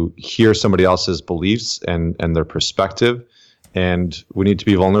to hear somebody else's beliefs and their perspective. And we need to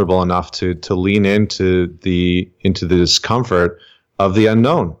be vulnerable enough to lean into the discomfort of the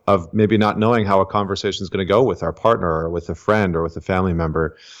unknown, of maybe not knowing how a conversation is going to go with our partner or with a friend or with a family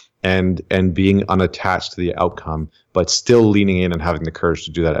member, and being unattached to the outcome, but still leaning in and having the courage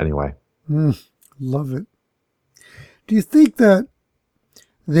to do that anyway. Love it. Do you think that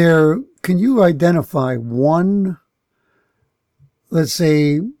can you identify one, let's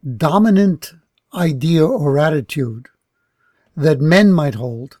say, dominant idea or attitude that men might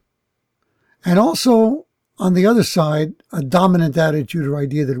hold, and also on the other side, a dominant attitude or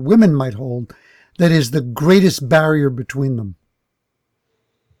idea that women might hold that is the greatest barrier between them?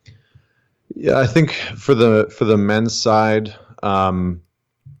 Yeah, I think for the men's side,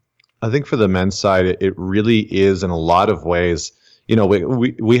 it really is in a lot of ways.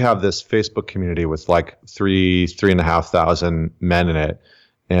 We have this Facebook community with like 3,500 men in it,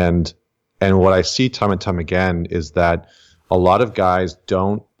 and what I see time and time again is that a lot of guys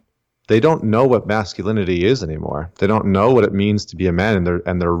don't know what masculinity is anymore. They don't know what it means to be a man,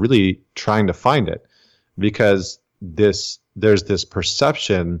 and they're really trying to find it, because there's this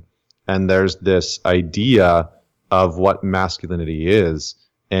perception and there's this idea of what masculinity is,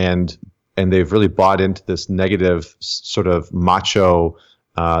 and they've really bought into this negative sort of macho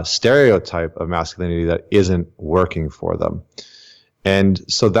stereotype of masculinity that isn't working for them. And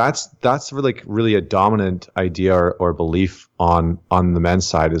so that's really a dominant idea or belief on the men's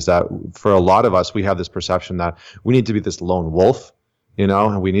side, is that for a lot of us, we have this perception that we need to be this lone wolf,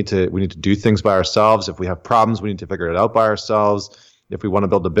 and we need to do things by ourselves. If we have problems, we need to figure it out by ourselves. If we want to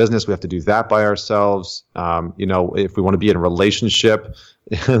build a business, we have to do that by ourselves. If we want to be in a relationship,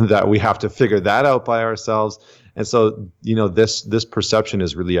 that we have to figure that out by ourselves. And so, this perception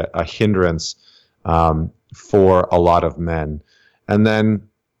is really a hindrance for a lot of men. And then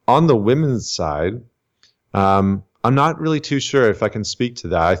on the women's side, I'm not really too sure if I can speak to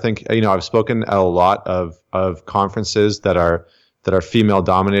that. I think, I've spoken at a lot of conferences that are female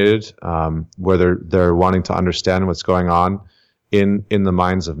dominated, where they're wanting to understand what's going on in the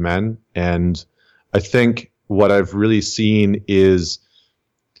minds of men. And I think what I've really seen is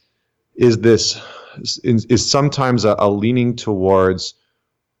sometimes a leaning towards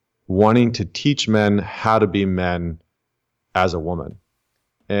wanting to teach men how to be men as a woman.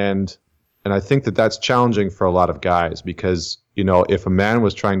 And I think that that's challenging for a lot of guys, because, if a man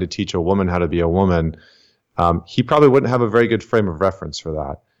was trying to teach a woman how to be a woman, he probably wouldn't have a very good frame of reference for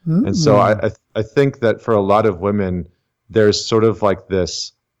that. Mm-hmm. And so I think that for a lot of women, there's sort of like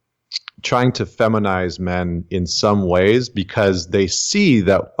this trying to feminize men in some ways, because they see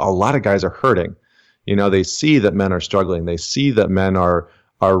that a lot of guys are hurting. They see that men are struggling. They see that men are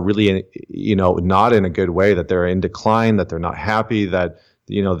really, not in a good way, that they're in decline, that they're not happy, that,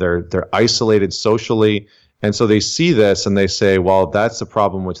 they're isolated socially. And so they see this and they say, well, that's the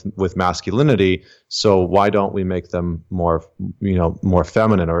problem with masculinity. So why don't we make them more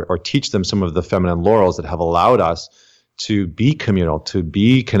feminine, or teach them some of the feminine laurels that have allowed us to be communal, to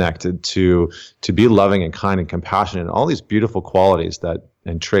be connected, to be loving and kind and compassionate, and all these beautiful qualities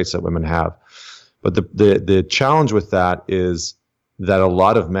and traits that women have. But the challenge with that is that a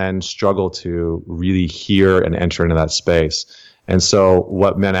lot of men struggle to really hear and enter into that space. And so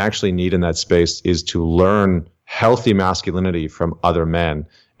what men actually need in that space is to learn healthy masculinity from other men,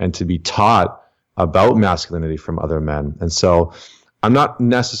 and to be taught about masculinity from other men. And so I'm not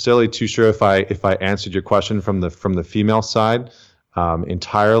necessarily too sure if I answered your question from the female side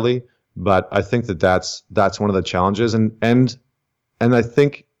entirely, but I think that's one of the challenges, and I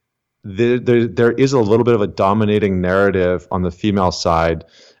think there is a little bit of a dominating narrative on the female side,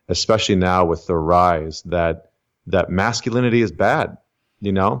 especially now with the rise that masculinity is bad,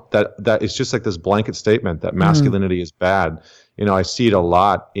 that it's just like this blanket statement that masculinity is bad. I see it a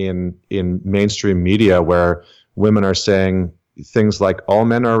lot in mainstream media where women are saying things like all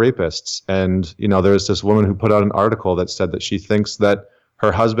men are rapists. And, there's this woman who put out an article that said that she thinks that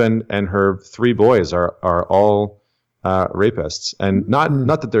her husband and her 3 boys are all rapists, and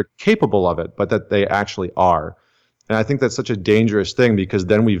not that they're capable of it, but that they actually are. And I think that's such a dangerous thing, because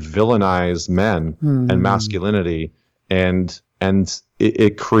then we villainize men and masculinity, and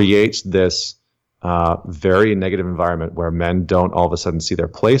it creates this very negative environment where men don't all of a sudden see their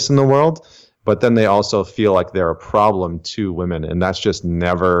place in the world, but then they also feel like they're a problem to women, and that's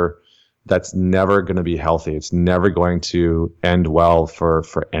never going to be healthy. It's never going to end well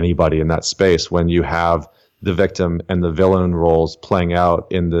for anybody in that space when you have the victim and the villain roles playing out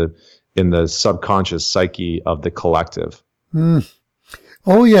in the subconscious psyche of the collective.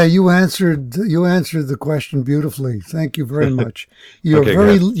 Oh yeah, you answered the question beautifully. Thank you very much. You're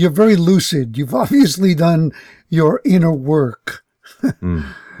very lucid. You've obviously done your inner work.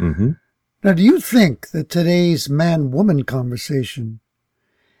 Mm-hmm. Now, do you think that today's man-woman conversation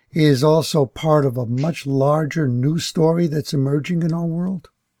is also part of a much larger news story that's emerging in our world?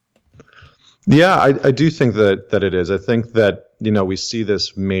 Yeah, I do think that it is. I think that, we see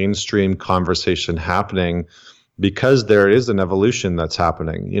this mainstream conversation happening because there is an evolution that's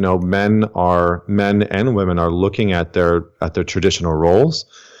happening. Men and women are looking at their traditional roles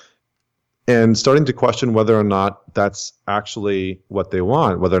and starting to question whether or not that's actually what they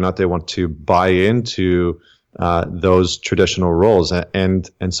want, whether or not they want to buy into those traditional roles. And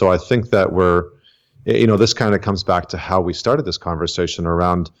so I think that this kind of comes back to how we started this conversation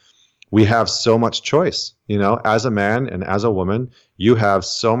around, we have so much choice, as a man and as a woman, you have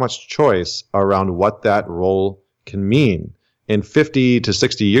so much choice around what that role can mean. And 50 to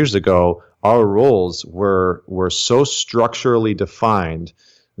 60 years ago, our roles were so structurally defined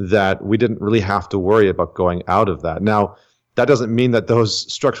that we didn't really have to worry about going out of that. Now, that doesn't mean that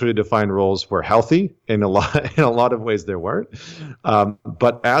those structurally defined roles were healthy. In a lot of ways, they weren't.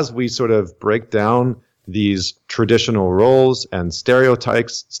 But as we sort of break down these traditional roles and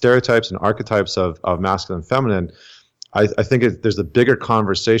stereotypes and archetypes of masculine and feminine, I think there's a bigger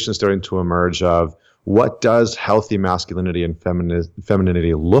conversation starting to emerge of what does healthy masculinity and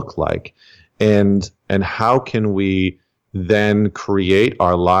femininity look like, and how can we then create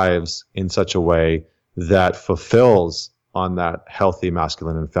our lives in such a way that fulfills on that healthy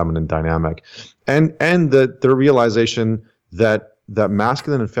masculine and feminine dynamic, and the realization that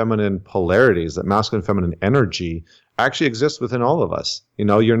masculine and feminine polarities, that masculine and feminine energy actually exists within all of us.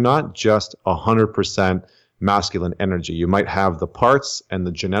 You're not just 100% masculine energy. You might have the parts and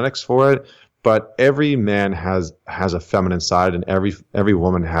the genetics for it, but every man has a feminine side, and every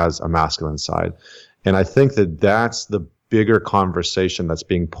woman has a masculine side. And I think that's the bigger conversation that's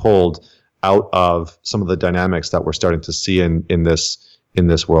being pulled out of some of the dynamics that we're starting to see in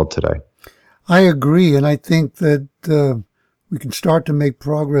this world today. I agree, and I think that we can start to make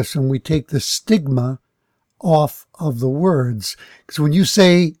progress when we take the stigma off of the words. Because when you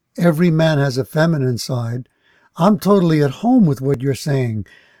say every man has a feminine side, I'm totally at home with what you're saying,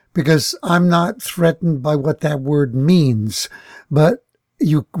 because I'm not threatened by what that word means. But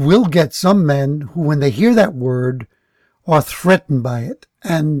you will get some men who, when they hear that word, are threatened by it,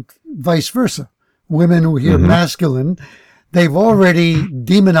 and vice versa. Women who hear masculine, they've already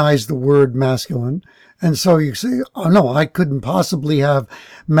demonized the word masculine. And so you say, oh no, I couldn't possibly have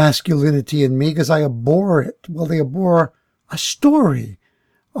masculinity in me because I abhor it. Well, they abhor a story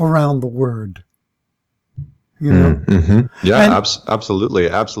around the word. Mm-hmm. Yeah, absolutely.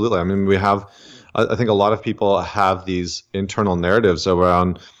 I mean, I think a lot of people have these internal narratives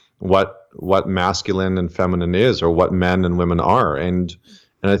around what masculine and feminine is, or what men and women are. And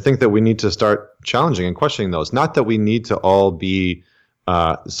I think that we need to start challenging and questioning those. Not that we need to all be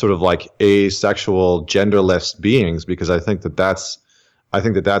sort of like asexual, genderless beings, because I think that's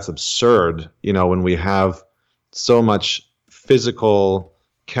absurd. When we have so much physical,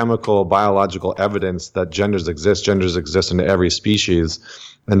 chemical, biological evidence that genders exist in every species.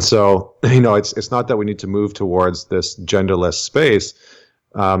 And so, it's not that we need to move towards this genderless space,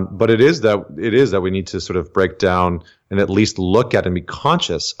 but it is that we need to sort of break down and at least look at and be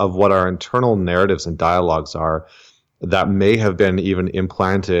conscious of what our internal narratives and dialogues are that may have been even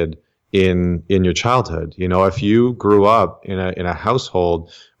implanted in your childhood. If you grew up in a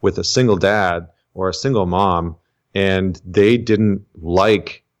household with a single dad or a single mom, and they didn't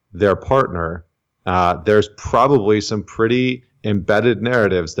like their partner, there's probably some pretty embedded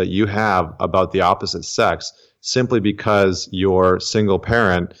narratives that you have about the opposite sex, simply because your single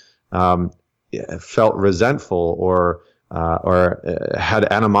parent felt resentful or had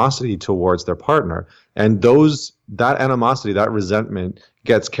animosity towards their partner. And that animosity, that resentment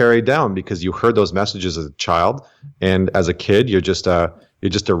gets carried down because you heard those messages as a child, and as a kid, you're just a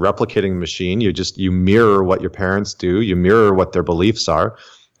replicating machine. You mirror what your parents do, you mirror what their beliefs are.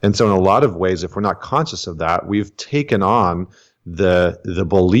 And so in a lot of ways, if we're not conscious of that, we've taken on the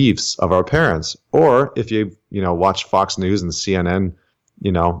beliefs of our parents. Or if you watch Fox News and CNN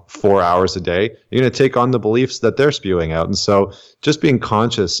 4 hours a day, you're going to take on the beliefs that they're spewing out. And so just being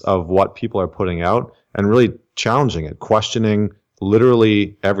conscious of what people are putting out and really challenging it, questioning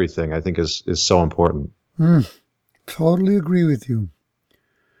literally everything, I think is so important. Totally agree with you.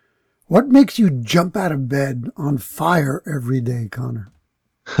 What makes you jump out of bed on fire every day, Connor?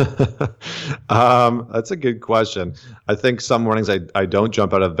 That's a good question. I think some mornings I don't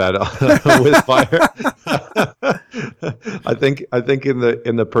jump out of bed with fire. I think in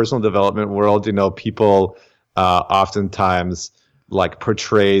the personal development world, people oftentimes like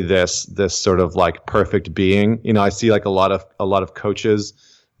portray this sort of like perfect being. I see like a lot of coaches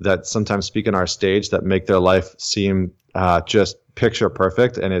that sometimes speak on our stage that make their life seem just picture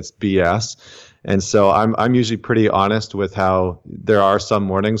perfect, and it's BS. And so I'm usually pretty honest with how there are some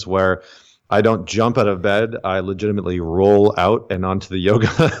mornings where I don't jump out of bed. I legitimately roll out and onto the yoga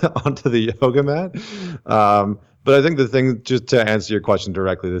mat. But I think the thing, just to answer your question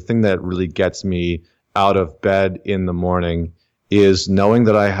directly, the thing that really gets me out of bed in the morning is knowing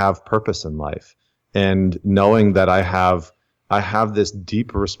that I have purpose in life, and knowing that I have this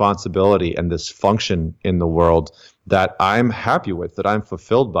deep responsibility and this function in the world that I'm happy with, that I'm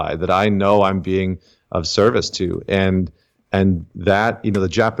fulfilled by, that I know I'm being of service to. And that, the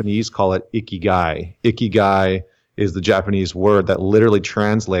Japanese call it ikigai. Ikigai is the Japanese word that literally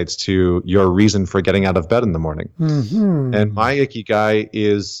translates to your reason for getting out of bed in the morning. Mm-hmm. And my ikigai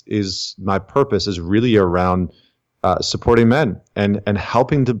is my purpose is really around supporting men and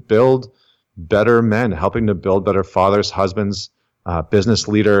helping to build better men, helping to build better fathers, husbands, business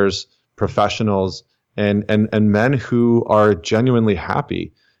leaders, professionals, and men who are genuinely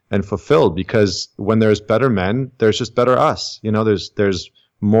happy and fulfilled. Because when there's better men, there's just better us. There's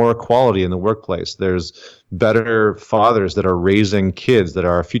more equality in the workplace. There's better fathers that are raising kids that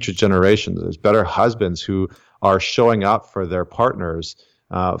are future generations. There's better husbands who are showing up for their partners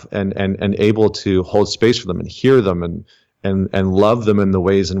and able to hold space for them and hear them and love them in the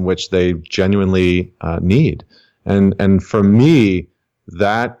ways in which they genuinely need. And for me,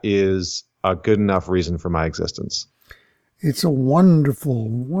 that is a good enough reason for my existence. It's a wonderful,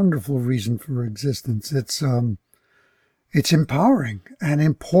 wonderful reason for existence. It's empowering and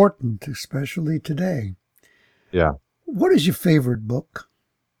important, especially today. Yeah. What is your favorite book?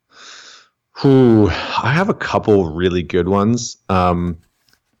 I have a couple really good ones. I'm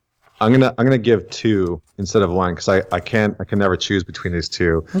gonna give two instead of one, because I can never choose between these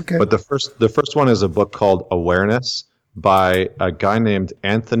two. Okay. But the first one is a book called Awareness by a guy named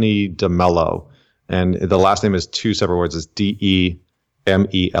Anthony DeMello, and the last name is two separate words. It's DeMello,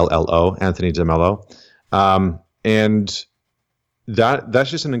 Anthony DeMello, and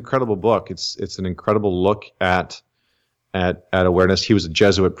that's just an incredible book. It's an incredible look at awareness. He was a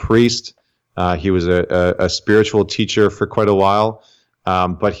Jesuit priest. He was a spiritual teacher for quite a while.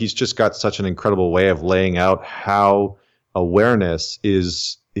 But he's just got such an incredible way of laying out how awareness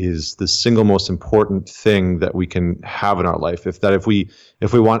is the single most important thing that we can have in our life. If we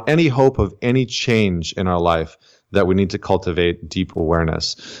want any hope of any change in our life, that we need to cultivate deep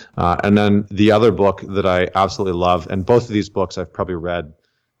awareness. And then the other book that I absolutely love, and both of these books I've probably read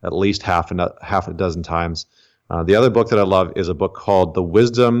at least half a dozen times. The other book that I love is a book called The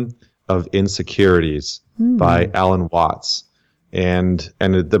Wisdom of Insecurities by Alan Watts. And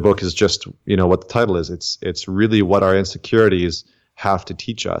the book is just, what the title is. It's really what our insecurities have to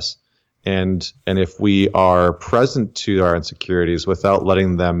teach us. And if we are present to our insecurities without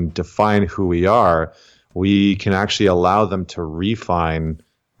letting them define who we are, we can actually allow them to refine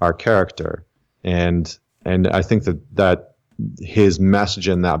our character. And I think that his message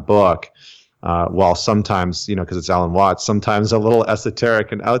in that book, while sometimes, because it's Alan Watts, sometimes a little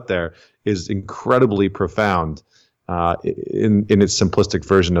esoteric and out there, is incredibly profound. In its simplistic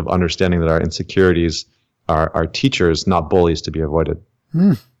version of understanding that our insecurities are teachers, not bullies to be avoided.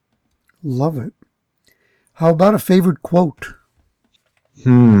 Love it. How about a favorite quote?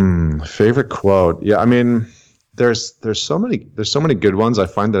 Favorite quote. Yeah, I mean, there's so many good ones. I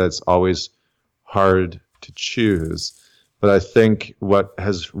find that it's always hard to choose. But I think what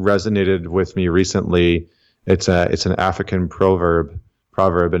has resonated with me recently, it's an African proverb,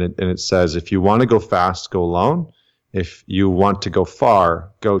 and it says, if you want to go fast, go alone. If you want to go far,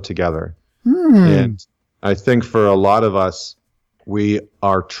 go together. And I think for a lot of us, we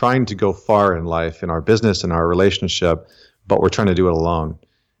are trying to go far in life, in our business, in our relationship, but we're trying to do it alone.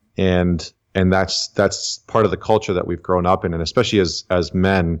 And that's part of the culture that we've grown up in, and especially as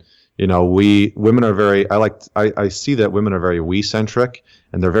men, women are I see that women are very we-centric,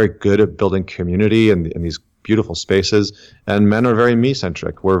 and they're very good at building community and these beautiful spaces, and men are very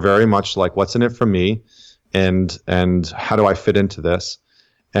me-centric. We're very much like, what's in it for me, and how do I fit into this?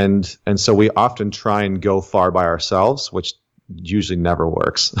 And so we often try and go far by ourselves, which usually never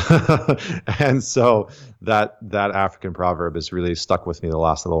works. And so that African proverb has really stuck with me the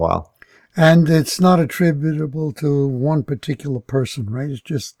last little while. And it's not attributable to one particular person, right? It's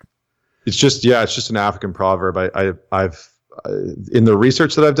just an African proverb. I've in the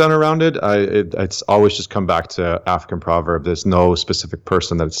research that I've done around it, it's always just come back to African proverb. There's no specific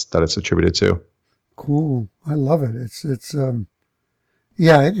person that it's attributed to. Cool. I love it.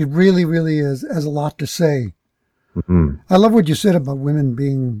 It really, really has a lot to say. Mm-hmm. I love what you said about women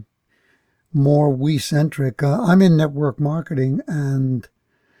being more we-centric. I'm in network marketing, and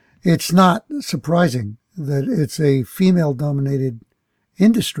it's not surprising that it's a female-dominated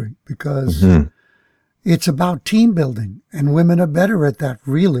industry because it's about team building, and women are better at that,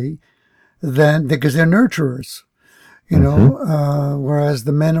 really, because they're nurturers, whereas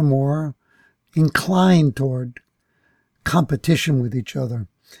the men are more inclined toward competition with each other.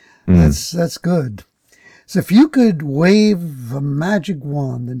 That's good. So if you could wave a magic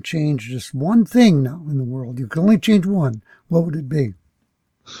wand and change just one thing now in the world, you could only change one, what would it be?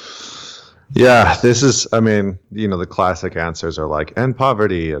 Yeah, this is, the classic answers are like, end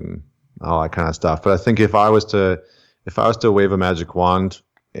poverty and all that kind of stuff. But I think if I was to wave a magic wand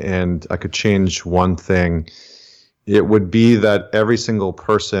and I could change one thing, it would be that every single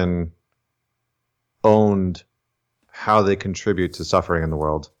person owned how they contribute to suffering in the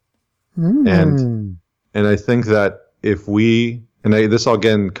world. And I think that this all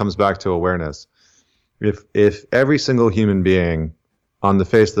again comes back to awareness. If every single human being on the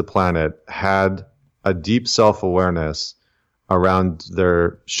face of the planet had a deep self-awareness around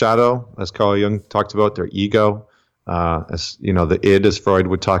their shadow, as Carl Jung talked about, their ego, as the id, as Freud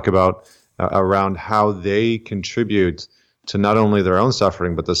would talk about, around how they contribute to not only their own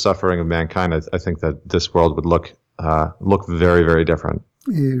suffering but the suffering of mankind, I think that this world would look very, very different.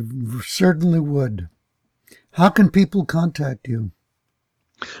 It certainly would. How can people contact you?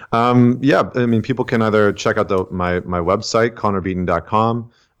 People can either check out my website, ConnorBeaton.com.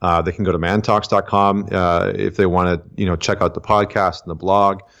 They can go to mantalks.com if they want to, check out the podcast and the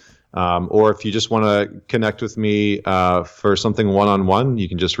blog. Or if you just want to connect with me for something one-on-one, you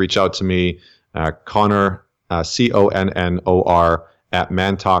can just reach out to me, Connor, CONNOR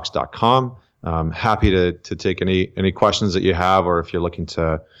 @mantalks.com. Happy to take any questions that you have, or if you're looking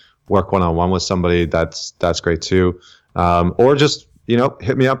to work one-on-one with somebody, that's great too. Or just,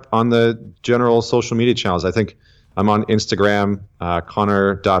 hit me up on the general social media channels. I think I'm on Instagram,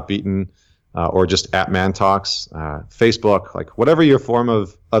 Connor.Beaton, or just @mantalks, Facebook, like whatever your form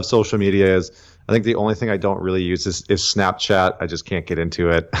of social media is. I think the only thing I don't really use is Snapchat. I just can't get into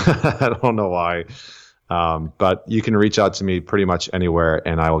it. I don't know why. But you can reach out to me pretty much anywhere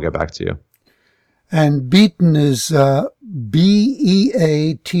and I will get back to you. And Beaton is Beaton.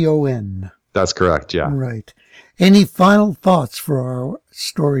 That's correct, yeah. Right. Any final thoughts for our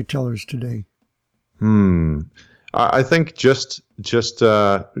storytellers today? I think just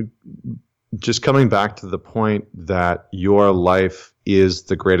coming back to the point that your life is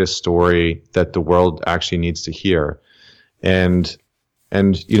the greatest story that the world actually needs to hear. And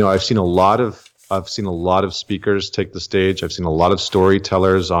I've seen a lot of speakers take the stage. I've seen a lot of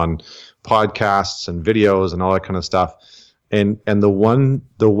storytellers on podcasts and videos and all that kind of stuff. And the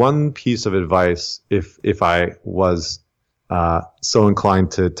one piece of advice, if I was so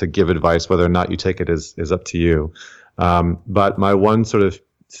inclined to give advice, whether or not you take it is up to you. But my one sort of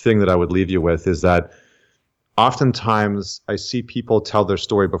thing that I would leave you with is that oftentimes I see people tell their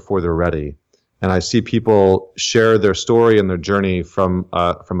story before they're ready. And I see people share their story and their journey from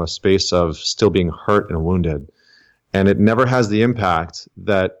a space of still being hurt and wounded. And it never has the impact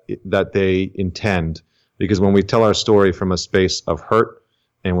that they intend. Because when we tell our story from a space of hurt,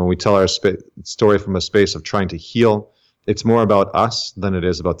 and when we tell our story from a space of trying to heal, it's more about us than it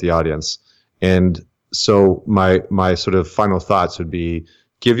is about the audience. And so my sort of final thoughts would be,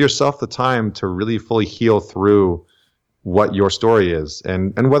 give yourself the time to really fully heal through what your story is.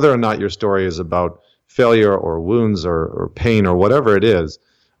 And whether or not your story is about failure or wounds or pain or whatever it is,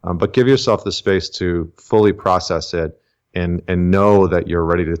 but give yourself the space to fully process it and know that you're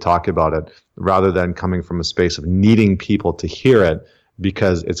ready to talk about it, rather than coming from a space of needing people to hear it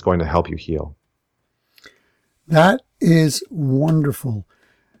because it's going to help you heal. That is wonderful.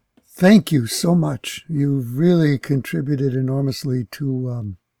 Thank you so much. You've really contributed enormously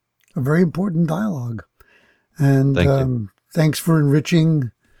to a very important dialogue. And thanks for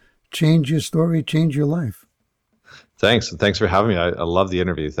enriching Change Your Story, Change Your Life. Thanks. Thanks for having me. I love the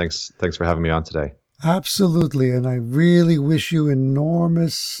interview. Thanks for having me on today. Absolutely. And I really wish you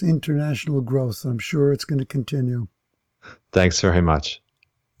enormous international growth. I'm sure it's going to continue. Thanks very much.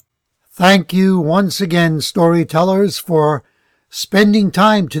 Thank you once again, storytellers, for spending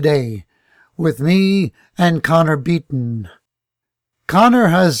time today with me and Connor Beaton. Connor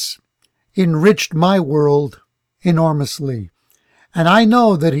has enriched my world enormously, and I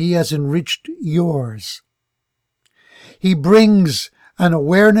know that he has enriched yours. He brings an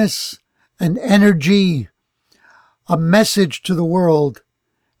awareness, an energy, a message to the world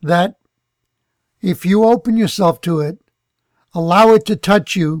that if you open yourself to it, allow it to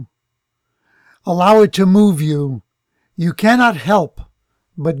touch you, allow it to move you, you cannot help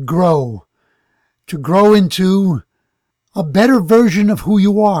but grow, to grow into a better version of who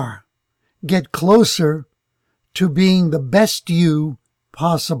you are, get closer to being the best you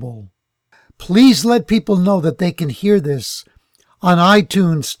possible. Please let people know that they can hear this on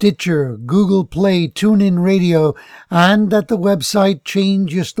iTunes, Stitcher, Google Play, TuneIn Radio, and at the website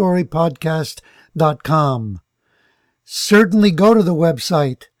changeyourstorypodcast.com. Certainly go to the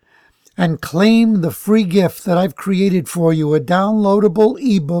website and claim the free gift that I've created for you, a downloadable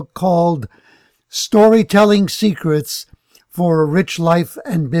ebook called Storytelling Secrets for a Rich Life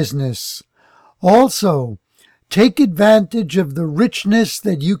and Business. Also, take advantage of the richness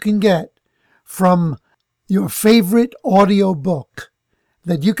that you can get from your favorite audio book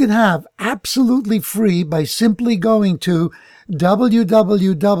that you can have absolutely free by simply going to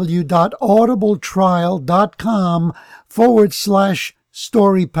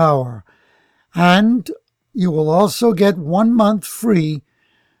www.audibletrial.com/storypower. And you will also get 1 month free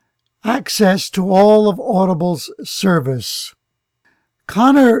access to all of Audible's service.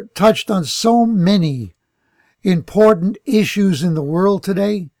 Connor touched on so many important issues in the world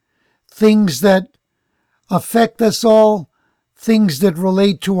today, things that affect us all, things that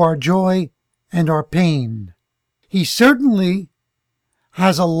relate to our joy and our pain. He certainly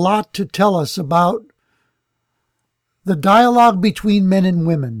has a lot to tell us about the dialogue between men and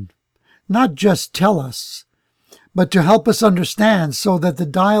women. Not just tell us, but to help us understand so that the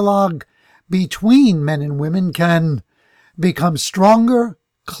dialogue between men and women can become stronger,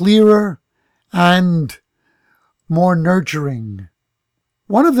 clearer, and more nurturing.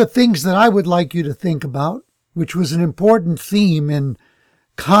 One of the things that I would like you to think about, which was an important theme in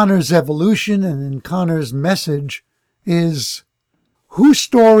Connor's evolution and in Connor's message, is whose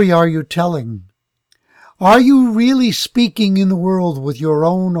story are you telling? Are you really speaking in the world with your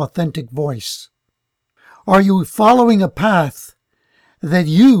own authentic voice? Are you following a path that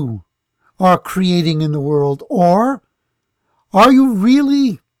you are creating in the world? Or are you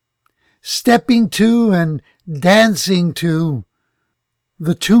really stepping to and dancing to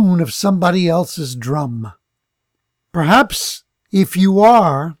the tune of somebody else's drum? Perhaps if you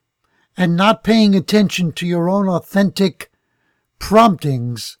are, and not paying attention to your own authentic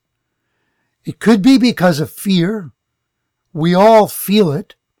promptings, it could be because of fear. We all feel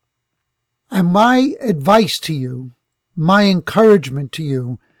it. And my advice to you, my encouragement to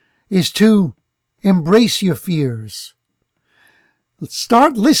you, is to embrace your fears.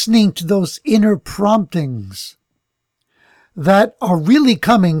 Start listening to those inner promptings that are really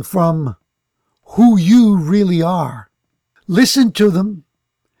coming from who you really are. Listen to them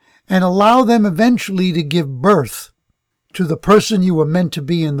and allow them eventually to give birth to the person you were meant to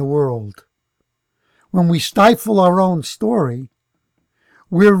be in the world. When we stifle our own story,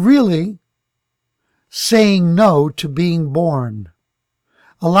 we're really saying no to being born.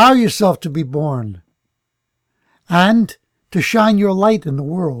 Allow yourself to be born and to shine your light in the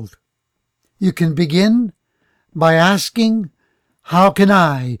world. You can begin by asking, how can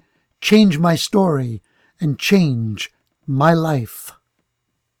I change my story and change my life?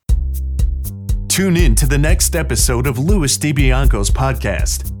 Tune in to the next episode of Louis DiBianco's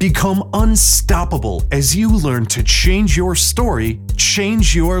podcast. Become unstoppable as you learn to change your story,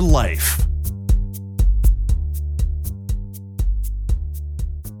 change your life.